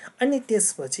भने अनि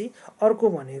त्यसपछि अर्को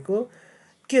भनेको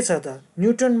के छ त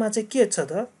न्युट्रोनमा चाहिँ के छ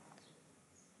त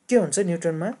के हुन्छ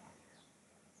न्युट्रोनमा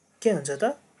के हुन्छ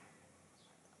त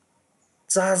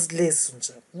चार्जलेस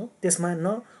हुन्छ हो त्यसमा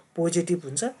न पोजिटिभ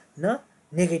हुन्छ न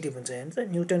नेगेटिभ हुन्छ हेर्नु त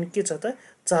न्युट्रोन के छ त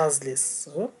चार्जलेस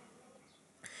हो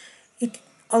it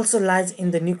also lies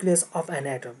in the nucleus of an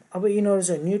atom अब यिनीहरू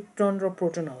चाहिँ न्युट्रोन र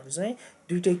प्रोटोनहरू चाहिँ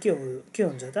दुइटै के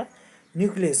हुन्छ त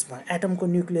न्युक्लियसमा एटमको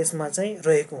न्युक्लियसमा चाहिँ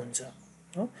रहेको हुन्छ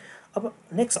हो अब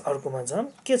नेक्स्ट अर्कोमा जाउँ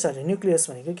के छ अरे न्युक्लियस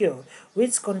भनेको के हो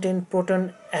which content proton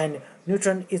and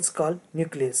neutron is called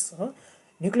nucleus हो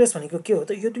न्युक्लियस भनेको के हो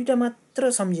त यो दुइटा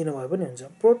मात्र सम्झिनु भयो भने हुन्छ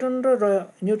प्रोटोन र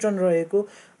न्युट्रोन रहेको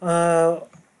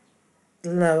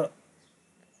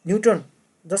न्युट्रोन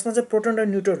जसमा चाहिँ प्रोटोन र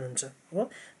न्युट्रोन हुन्छ हो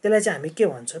त्यसलाई चाहिँ हामी के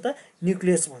भन्छ त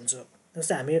न्युक्लियस भन्छ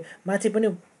जस्तै हामी माथि पनि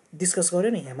डिस्कस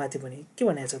गर्यो नि यहाँ माथि पनि के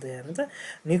भनेको छ त हेर्नु त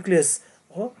न्युक्लियस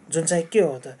हो जुन चाहिँ के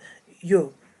हो त यो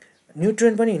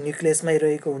न्युट्रोन पनि न्युक्लियसमै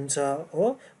रहेको हुन्छ हो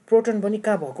प्रोटोन पनि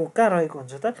कहाँ रहेको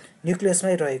हुन्छ त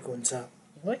न्युक्लियसमै रहेको हुन्छ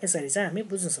हो यसरी चाहिँ हामी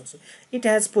बुझ्न सक्छौँ इट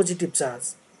हेज पोजिटिभ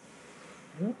चार्ज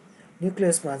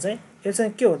न्युक्लियसमा चाहिँ यो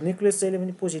चाहिँ के हो न्युक्लियस जहिले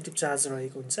पनि पोजिटिभ चार्ज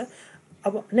रहेको हुन्छ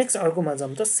अब नेक्स्ट अर्कोमा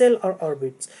जाउँ त सेल र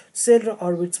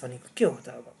अर्बिट्स भनेको के हो त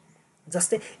अब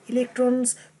जस्तै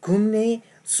इलेक्ट्रोन्स घुम्ने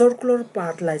सर्कुलर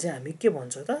पार्टलाई चाहिँ हामी के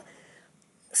भन्छ त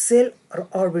सेल र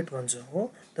अर्बिट भन्छौँ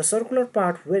हो the circular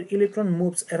part where electron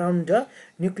moves around the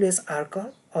nucleus are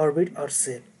called orbit or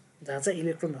sale जहाँ चाहिँ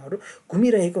इलेक्ट्रोनहरू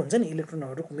घुमिरहेको हुन्छ नि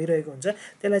इलेक्ट्रोनहरू घुमिरहेको हुन्छ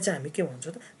त्यसलाई चाहिँ हामी के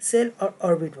भन्छौँ त सेल अर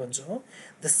अर्बिट भन्छौँ हो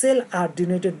the sale are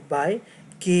denoted by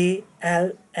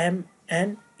KLMN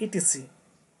इटिसी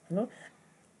हो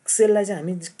सेललाई चाहिँ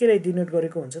हामी केले डिनोट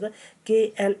गरेको हुन्छ त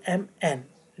KLMN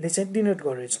ले चाहिँ डिनोट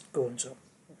गरेको हुन्छ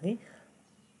है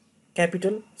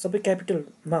क्यापिटल सबै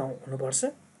क्यापिटलमा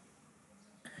हुनुपर्छ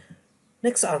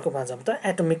नेक्स्ट अर्कोमा जाउँ त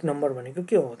एटोमिक नम्बर भनेको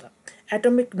के हो त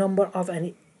atomic number of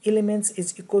any elements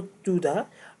is equal to the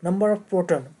number of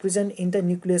proton present in the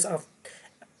nucleus of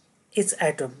its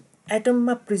atom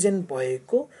एटममा present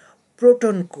भएको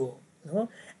प्रोटोनको हो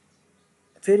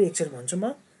फेरि एकचोटि भन्छु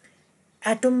म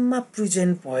एटममा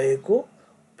प्रेजेन्ट भएको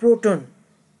प्रोटोन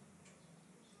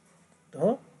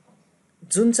हो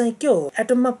जुन चाहिँ के हो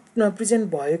एटममा प्रेजेन्ट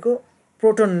भएको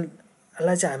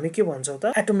प्रोटोनलाई चाहिँ हामी के भन्छौँ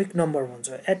त एटोमिक नम्बर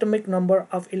भन्छौँ atomic number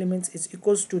of elements is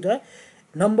equals to the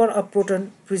number of proton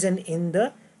present in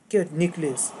the के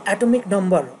nucleus atomic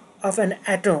number of an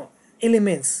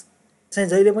elements चाहिँ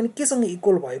जहिले पनि केसँग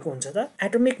इक्वल भएको हुन्छ त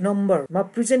एटोमिक नम्बरमा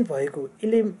प्रेजेन्ट भएको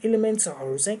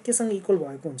एलिमेन्ट्सहरू चाहिँ केसँग इक्वल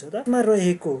भएको हुन्छ त मा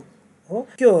रहेको हो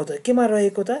के हो त केमा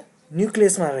रहेको त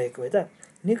न्युक्लियसमा रहेको है त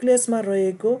न्युक्लियसमा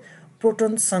रहेको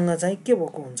प्रोटोन्ससँग चाहिँ के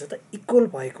भएको हुन्छ त इक्वल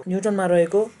भएको न्युट्रोनमा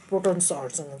रहेको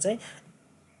प्रोटोन्सहरूसँग चाहिँ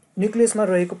न्युक्लियसमा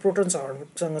रहेको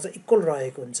प्रोटोन्सहरूसँग चाहिँ इक्वल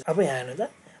रहेको हुन्छ अब यहाँ हेर्नु त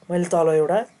मैले तल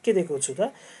एउटा के दिएको छु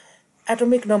त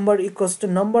atomic number equals to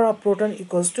number of proton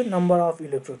equals to number of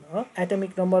electron हो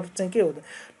एटोमिक नम्बर चाहिँ के हो त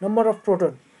नम्बर अफ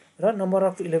प्रोटोन र नम्बर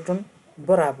अफ इलेक्ट्रोन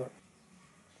बराबर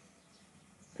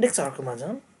नेक्स्ट अर्कोमा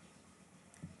जाउँ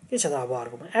के छ त अब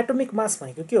अर्कोमा एटोमिक मास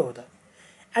भनेको के हो त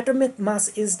atomic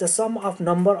mass is the some of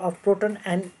number of proton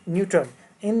and neutron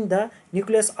in the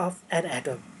nucleus of an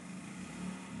atom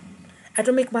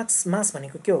atomic mass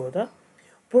भनेको के हो त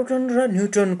प्रोटोन र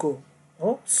न्युट्रोनको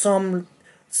हो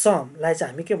समलाई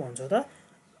चाहिँ हामी के भन्छौँ त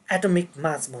एटोमिक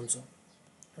मास भन्छौँ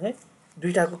है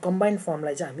दुईटाको कम्बाइन्ड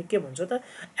फर्मलाई चाहिँ हामी के भन्छौँ त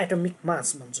एटोमिक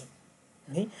मास भन्छौँ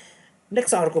है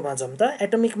नेक्स्ट अर्कोमा जाउँ त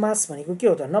एटोमिक मास भनेको के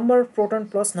हो त number of proton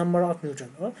plus number of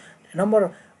neutron हो नम्बर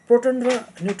प्रोटोन र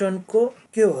न्युट्रोनको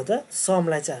के हो त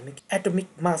समलाई चाहिँ हामी एटोमिक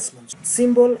मास भन्छौँ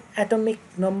symbol atomic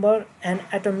number and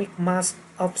atomic mass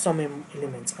of some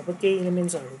elements अब केही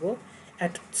एलिमेन्ट्सहरूको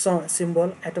सिम्बल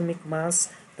एटोमिक मास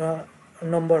र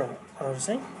नम्बरहरू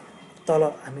चाहिँ तल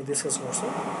हामी डिस्कस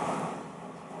गर्छौँ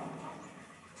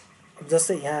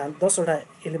जस्तै यहाँ 10 वटा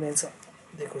एलिमेन्ट्स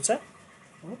दिएको छ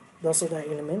 10 वटा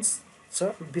एलिमेन्ट्स छ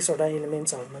 20 वटा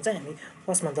एलिमेन्ट्सहरूमा चाहिँ हामी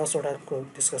फर्स्टमा 10 वटाको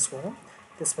डिस्कस गरौँ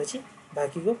त्यसपछि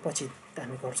बाँकीको पछि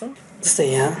हामी गर्छौँ जस्तै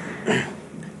यहाँ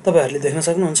तपाईहरुले देख्न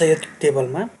सक्नुहुन्छ यो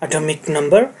टेबलमा एटोमिक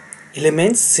नम्बर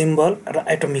एलिमेन्ट्स सिम्बल र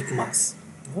एटोमिक मास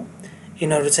हो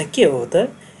यिनीहरू चाहिँ के हो त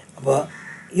अब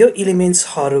यो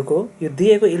एलिमेन्ट्सहरूको यो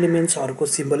दिएको एलिमेन्ट्सहरूको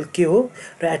सिम्बल के हो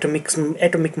र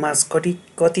एटोमिक मास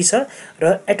कति छ र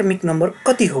एटोमिक नम्बर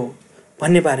कति हो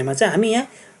भन्ने बारेमा चाहिँ हामी यहाँ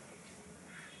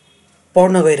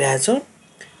पढ्न गइरहेका छौँ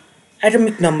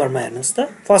एटोमिक नम्बरमा हेर्नुस् त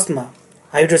फर्स्टमा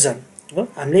हाइड्रोजन हो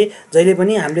हामीले जहिले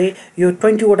पनि हामीले यो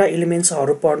 20 वटा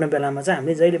एलिमेन्ट्सहरू पढ्ने बेलामा चाहिँ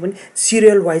हामीले जहिले पनि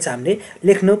सिरियल वाइज हामीले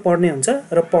लेख्नु पर्ने हुन्छ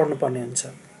र पढ्नु पर्ने हुन्छ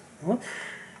हो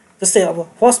जस्तै अब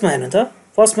फर्स्टमा हेर्नु त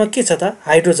फर्स्टमा के छ त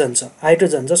हाइड्रोजन छ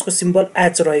हाइड्रोजन जसको सिम्बल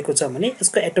एच रहेको छ भने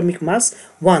यसको एटोमिक मास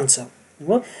 1 छ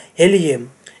हो हेलियम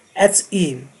He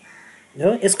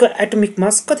हो यसको एटोमिक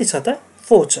मास कति छ त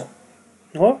 4 छ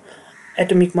हो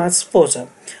एटोमिक मास 4 छ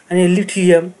अनि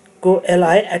लिथियम को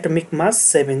Li एटोमिक मास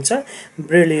 7 छ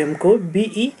बेरिलियम को Be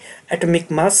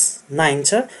एटोमिक मास 9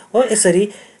 छ हो यसरी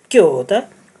के हो त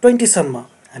 20 सम्म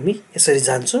हामी यसरी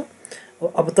जान्छौं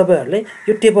अब तपाईहरुले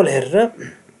यो टेबल हेरेर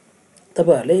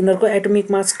तपाईहरुले यिनीहरुको एटोमिक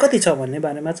मास कति छ भन्ने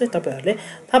बारेमा चाहिँ तपाईहरुले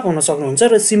थाहा पाउन सक्नुहुन्छ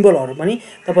र सिम्बलहरु पनि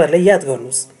तपाईहरुले याद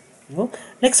गर्नुस् हो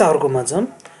नेक्स्ट अर्कोमा जाम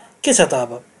के छ त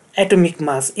अब एटोमिक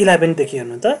मास 11 देखि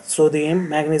हेर्नु त sodium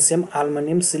magnesium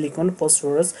aluminium silicon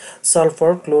phosphorus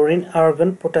sulphur chlorine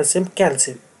argon potassium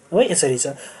calcium हो यसरी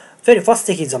छ फेरि फर्स्ट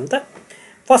देखि जाम त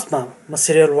फर्स्टमा म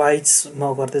सिरियल वाइज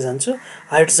म गर्दै जान्छु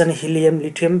hydrogen helium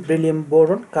lithium beryllium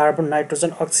boron carbon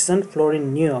nitrogen oxygen fluorine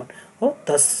neon हो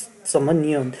 10 सम्म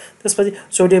नियोन त्यसपछि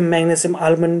sodium magnesium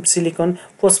aluminium silicon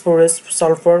phosphorus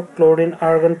sulphur chlorine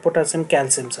argon potassium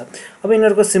calcium छ अब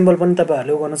यिनीहरुको सिम्बल पनि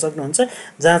तपाईहरुले गर्न सक्नुहुन्छ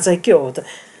जहाँ चाहिँ के हो त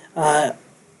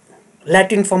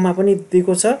ल्याटिन फर्ममा पनि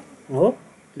दिएको छ हो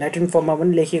ल्याटिन फर्ममा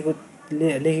पनि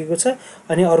लेखेको छ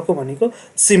अनि अर्को भनेको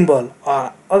सिम्बल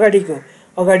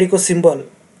अगाडिको सिम्बल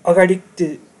अगाडि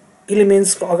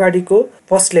एलिमेन्ट्सको अगाडिको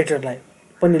फर्स्ट लेटरलाई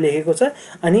पनि लेखेको छ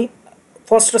अनि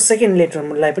फर्स्ट र सेकेन्ड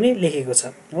लेटरलाई पनि लेखेको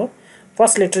छ हो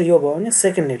फर्स्ट लेटर यो भयो भने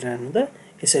सेकेन्ड लेटर हेर्नु त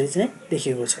यसरी चाहिँ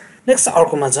लेखिएको छ नेक्स्ट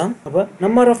अर्कोमा जाम अब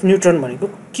नम्बर अफ न्युट्रोन भनेको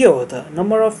के हो त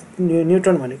नम्बर अफ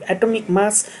न्युट्रोन भनेको atomic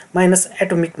mass minus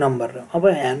atomic number अब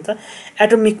यहाँ त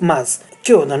एटोमिक मास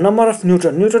के हो त नम्बर अफ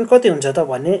न्युट्रोन कति हुन्छ त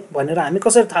भनेर हामी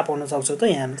कसरी थाहा पाउन सक्छौं त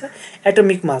यहाँ त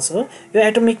एटोमिक मास हो यो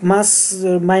atomic mass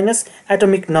minus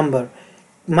atomic number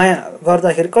मा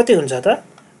गर्दाखेरि कति हुन्छ त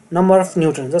नम्बर अफ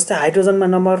न्युट्रोन जस्तै हाइड्रोजनमा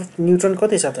नम्बर अफ न्युट्रोन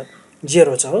कति छ त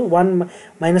 0 छ हो 1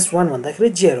 -1 भन्दाखेरि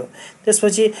 0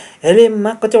 त्यसपछि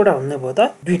हेलियममा कतिवटा हुने भयो त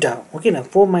दुईटा हो किन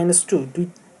 4 - 2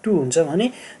 2 हुन्छ भने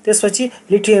त्यसपछि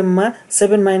लिथियममा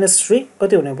 7 - 3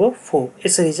 कति हुने भयो 4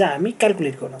 यसरी चाहिँ हामी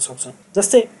क्याल्कुलेट गर्न सक्छौं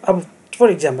जस्तै अब फर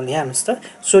एक्जाम्पल यहाँ हेर्नुस् त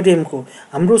सोडियमको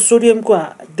हाम्रो सोडियमको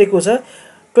दिएको छ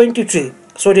 23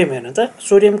 सोडियम हेर्नु त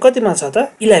सोडियम कतिमा छ त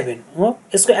 11 हो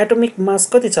यसको एटोमिक मास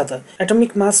कति छ त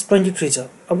एटोमिक मास 23 छ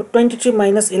अब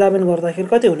 23 - 11 गर्दाखेरि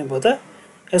कति हुने भयो त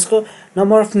यसको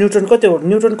नम्बर अफ न्युट्रोन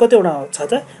कतिवटा छ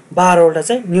त 12 वटा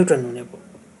चाहिँ न्युट्रोन हुने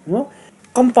भयो हो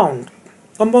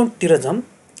कम्पाउन्डतिर जाम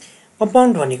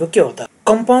कम्पाउन्ड भनेको के हो त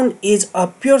compound is a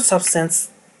pure substance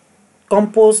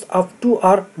composed of 2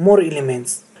 or more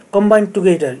elements combined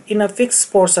together in a fixed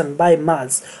portion by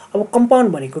mass अब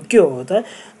compound भनेको के हो त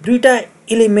दुईटा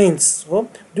एलिमेन्ट्स हो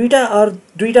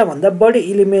दुईटा भन्दा बढी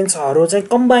एलिमेन्ट्सहरु चाहिँ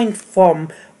कम्बाइन्ड फर्म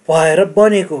भएर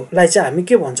बनेकोलाई चाहिँ हामी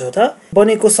के भन्छौं त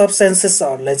बनेको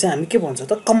सब्स्टेन्सेसहरुलाई चाहिँ हामी के भन्छौं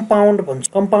त कम्पाउन्ड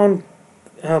भन्छौं कम्पाउन्ड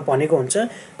भनेको हुन्छ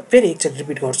फेरि एकचोटी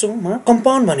रिपिट गर्छु म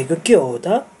कम्पाउन्ड भनेको के हो त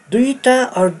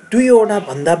दुईवटा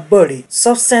भन्दा बढी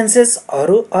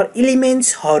सब्स्टेन्सेसहरु अर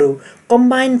एलिमेन्ट्सहरु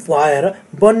कम्बाइन भएर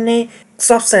बन्ने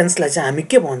सब्स्टेन्सलाई चाहिँ हामी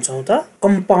के भन्छौं त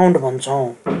कम्पाउन्ड भन्छौं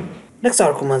नेक्स्ट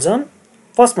अर्कोमा जाम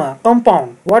फर्स्टमा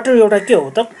कम्पाउन्ड वाटर एउटा के हो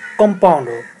त कम्पाउन्ड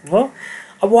हो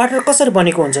अब वाटर कसरी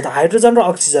बनेको हुन्छ त हाइड्रोजन र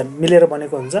अक्सिजन मिलेर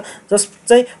बनेको हुन्छ जस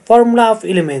चाहिँ फर्मुला अफ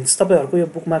एलिमेन्ट्स तपाईहरुको यो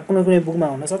बुकमा कुनै बुकमा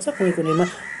हुन सक्छ कुनैमा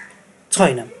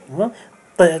छैन हो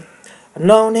त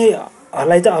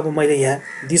नहुनेहरुलाई त अब मैले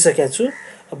यहाँ दिइसकेको छु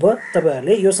अब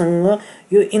तपाईहरुले यो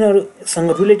यिनीहरुसँग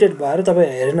रिलेटेड भएर तपाई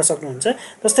हेर्न सक्नुहुन्छ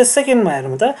जस्तै सेकेन्डमा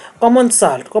हेरौँ त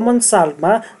कमन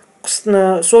साल्टमा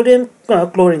सोडियम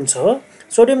क्लोरिन छ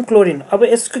सोडियम क्लोरिन अब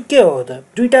यसको के हो त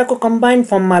दुईटाको कम्बाइन्ड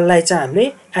फर्ममालाई चाहिँ हामीले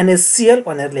NaCl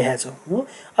भनेर लेखेका छौँ हो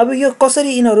अब यो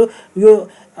कसरी यिनीहरू यो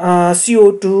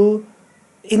CO2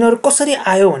 यिनीहरू कसरी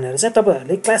आयो भनेर चाहिँ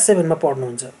तपाईहरुले क्लास 7 मा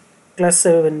पढ्नुहुन्छ क्लास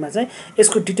 7 मा चाहिँ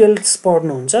यसको डिटेल्स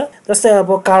पढ्नुहुन्छ जस्तै अब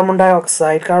कार्बन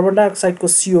डाइअक्साइडको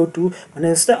CO2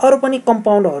 भने जस्तै अरु पनि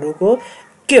कम्पाउन्डहरुको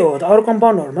के हो त अरु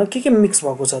कम्पाउन्डहरुमा के मिक्स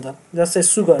भएको छ त जस्तै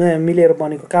सुगर मिलेर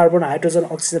बनेको कार्बन हाइड्रोजन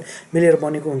अक्सिजन मिलेर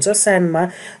बनेको हुन्छ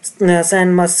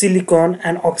स्यान्डमा सिलिकन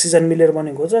एन्ड अक्सिजन मिलेर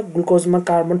बनेको हुन्छ ग्लुकोजमा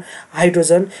कार्बन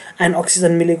हाइड्रोजन एन्ड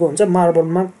अक्सिजन मिलेको हुन्छ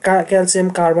मार्बलमा क्याल्सियम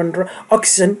कार्बन र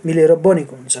अक्सिजन मिलेर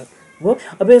बनेको हुन्छ हो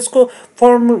अब यसको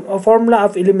फर्मुला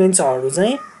अफ एलिमेन्ट्सहरु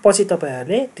चाहिँ पछि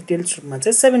तपाईहरुले डिटेल्स रूपमा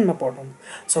चाहिँ 7 मा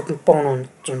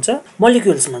पाउनुहुन्छ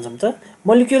मोलिक्युल्समा जाम त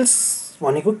मोलिक्युल्स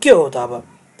भनेको के हो त अब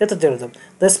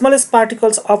The smallest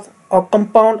particles of a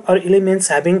compound or elements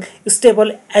having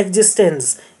stable existence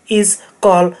is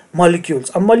called molecules.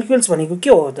 अब molecules भनेको के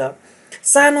हो त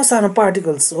सानो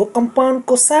पार्टिकल्स हो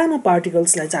कम्पाउन्डको सानो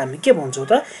पार्टिकल्सलाई चाहिँ हामी के भन्छौँ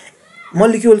त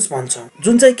मोलिक्युल्स भन्छौँ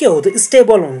जुन चाहिँ के हो त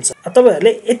स्टेबल हुन्छ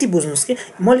तपाईहरुले यति बुझ्नुस् कि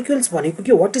मोलिक्युल्स भनेको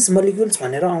के व्हाट इज मोलिक्युल्स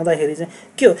भनेर आउँदाखेरि चाहिँ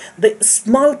के हो the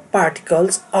small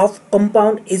particles of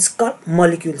compound is called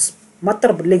molecules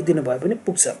मात्र लेखिदिनु भयो भने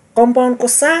पुग्छ कम्पाउन्डको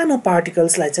सानो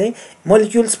पार्टिकल्सलाई चाहिँ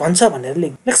मोलिक्युल्स भन्छ भनेर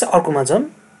लेख नेक्स्ट अर्कोमा जाउँ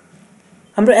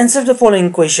हाम्रो एन्सर द फलोइङ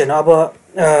क्वेशन अब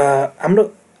हाम्रो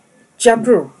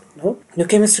च्याप्टर हो यो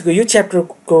केमिस्ट्रीको यो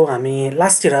च्याप्टरको हामी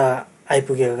लास्टतिर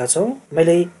आइपुगेका छौँ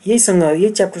मैले यही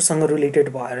च्याप्टरसँग रिलेटेड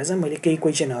भएर चाहिँ मैले केही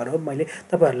क्वेशनहरु मैले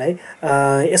तपाईहरुलाई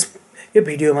यो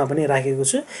भिडियोमा पनि राखेको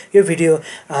छु यो भिडियो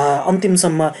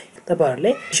अन्तिमसम्म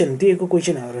तपाईहरुले क्वेशन दिएको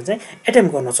क्वेशनहरु चाहिँ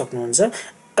एटेम्प्ट गर्न सक्नुहुन्छ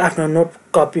आफ्नो नोट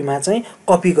कपीमा चाहिँ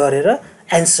कपी गरेर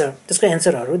त्यसको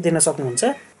एन्सरहरु दिन सक्नुहुन्छ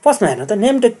फर्स्टमा हेर्नु त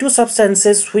name the two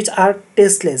सब्स्टेन्सेस which are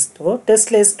tasteless हो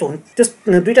टेस्टलेस त्यस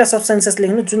दुईटा सब्स्टेन्सेस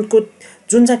लेख्नु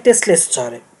जुन चाहिँ टेस्टलेस छ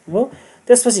अरे हो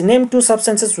त्यसपछि नेम टु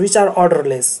सब्स्टेन्सेस व्हिच आर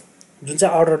अर्डरलेस जुन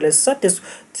चाहिँ अर्डरलेस छ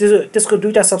त्यसको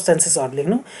दुईटा सब्स्टेन्सेसहरु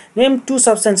लेख्नु name to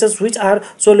सब्स्टेन्सेस which are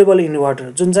soluble in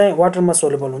water जुन चाहिँ वाटरमा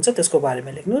सोल्युबल हुन्छ त्यसको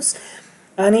बारेमा लेख्नुस्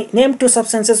अनि name to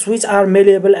सब्स्टेन्सेस which are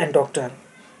malleable and ductile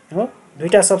हो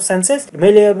दुईटा सब्स्टेन्सेस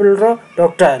मेलिएबल र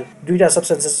डक्टाइल दुईटा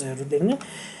सब्स्टेन्सेसहरु लेख्नु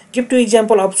give to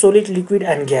example of solid liquid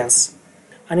and gas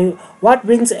अनि what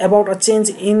brings about a change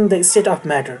in the state of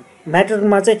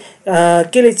म्याटरमा चाहिँ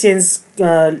केले चेन्ज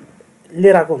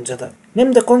लिएर आएको हुन्छ त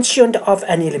name the constituent of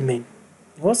an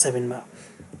element हो 7 मा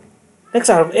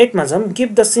नेक्स्ट 8 मा जाम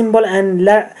give the symbol and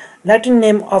Latin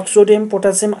name of sodium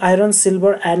potassium iron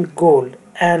silver and gold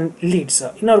and lead छ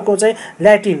यिनीहरुको चाहिँ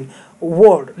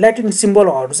ल्याटिन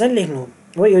सिम्बलहरु चाहिँ लेख्नु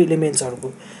हो यो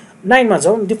एलिमेन्ट्सहरुको 9 मा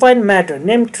जाउँ define matter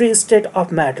name 3 state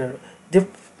of matter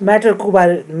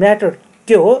matter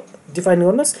के हो डिफाइन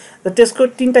गर्नुस् र त्यसको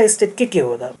तीनटा स्टेट के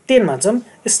हो त 10 मा जाउँ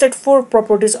state 4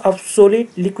 properties of solid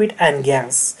liquid and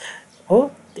gas हो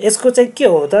यसको चाहिँ के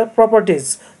हो त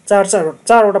प्रपर्टिज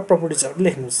चारवटा प्रपर्टिजहरु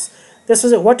लेख्नुस्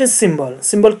त्यसपछि व्हाट इज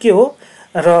सिम्बल के हो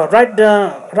र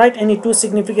right any two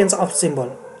significance of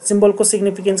सिम्बलको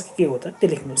significance के हो त त्यो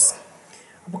लेख्नुस्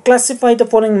अब classify the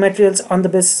following materials on the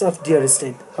basis of there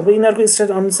state अब यिनीहरुको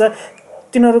स्टेट अनुसार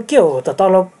तिनीहरु के हो त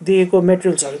तल दिएको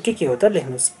मटेरियल्सहरु के हो त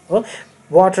लेख्नुस् हो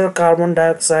वाटर कार्बन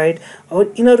डाइअक्साइड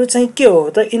अब यिनीहरु चाहिँ के हो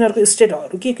त यिनीहरुको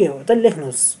स्टेटहरु के हो त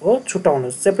लेख्नुस् हो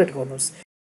छुटाउनुस् सेपरेट गर्नुस्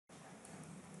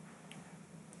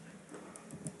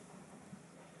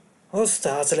होस्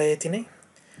त आजलाई यति नै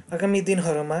आगामी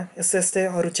दिनहरुमा यस्तै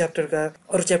अरु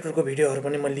च्याप्टरको भिडियोहरु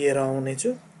पनि म लिएर आउने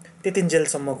छु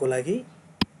त्यतिन्जेलसम्मको लागि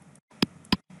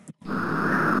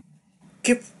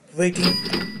keep waiting,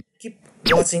 keep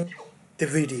watching the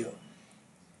video.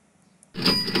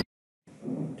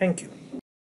 Thank you.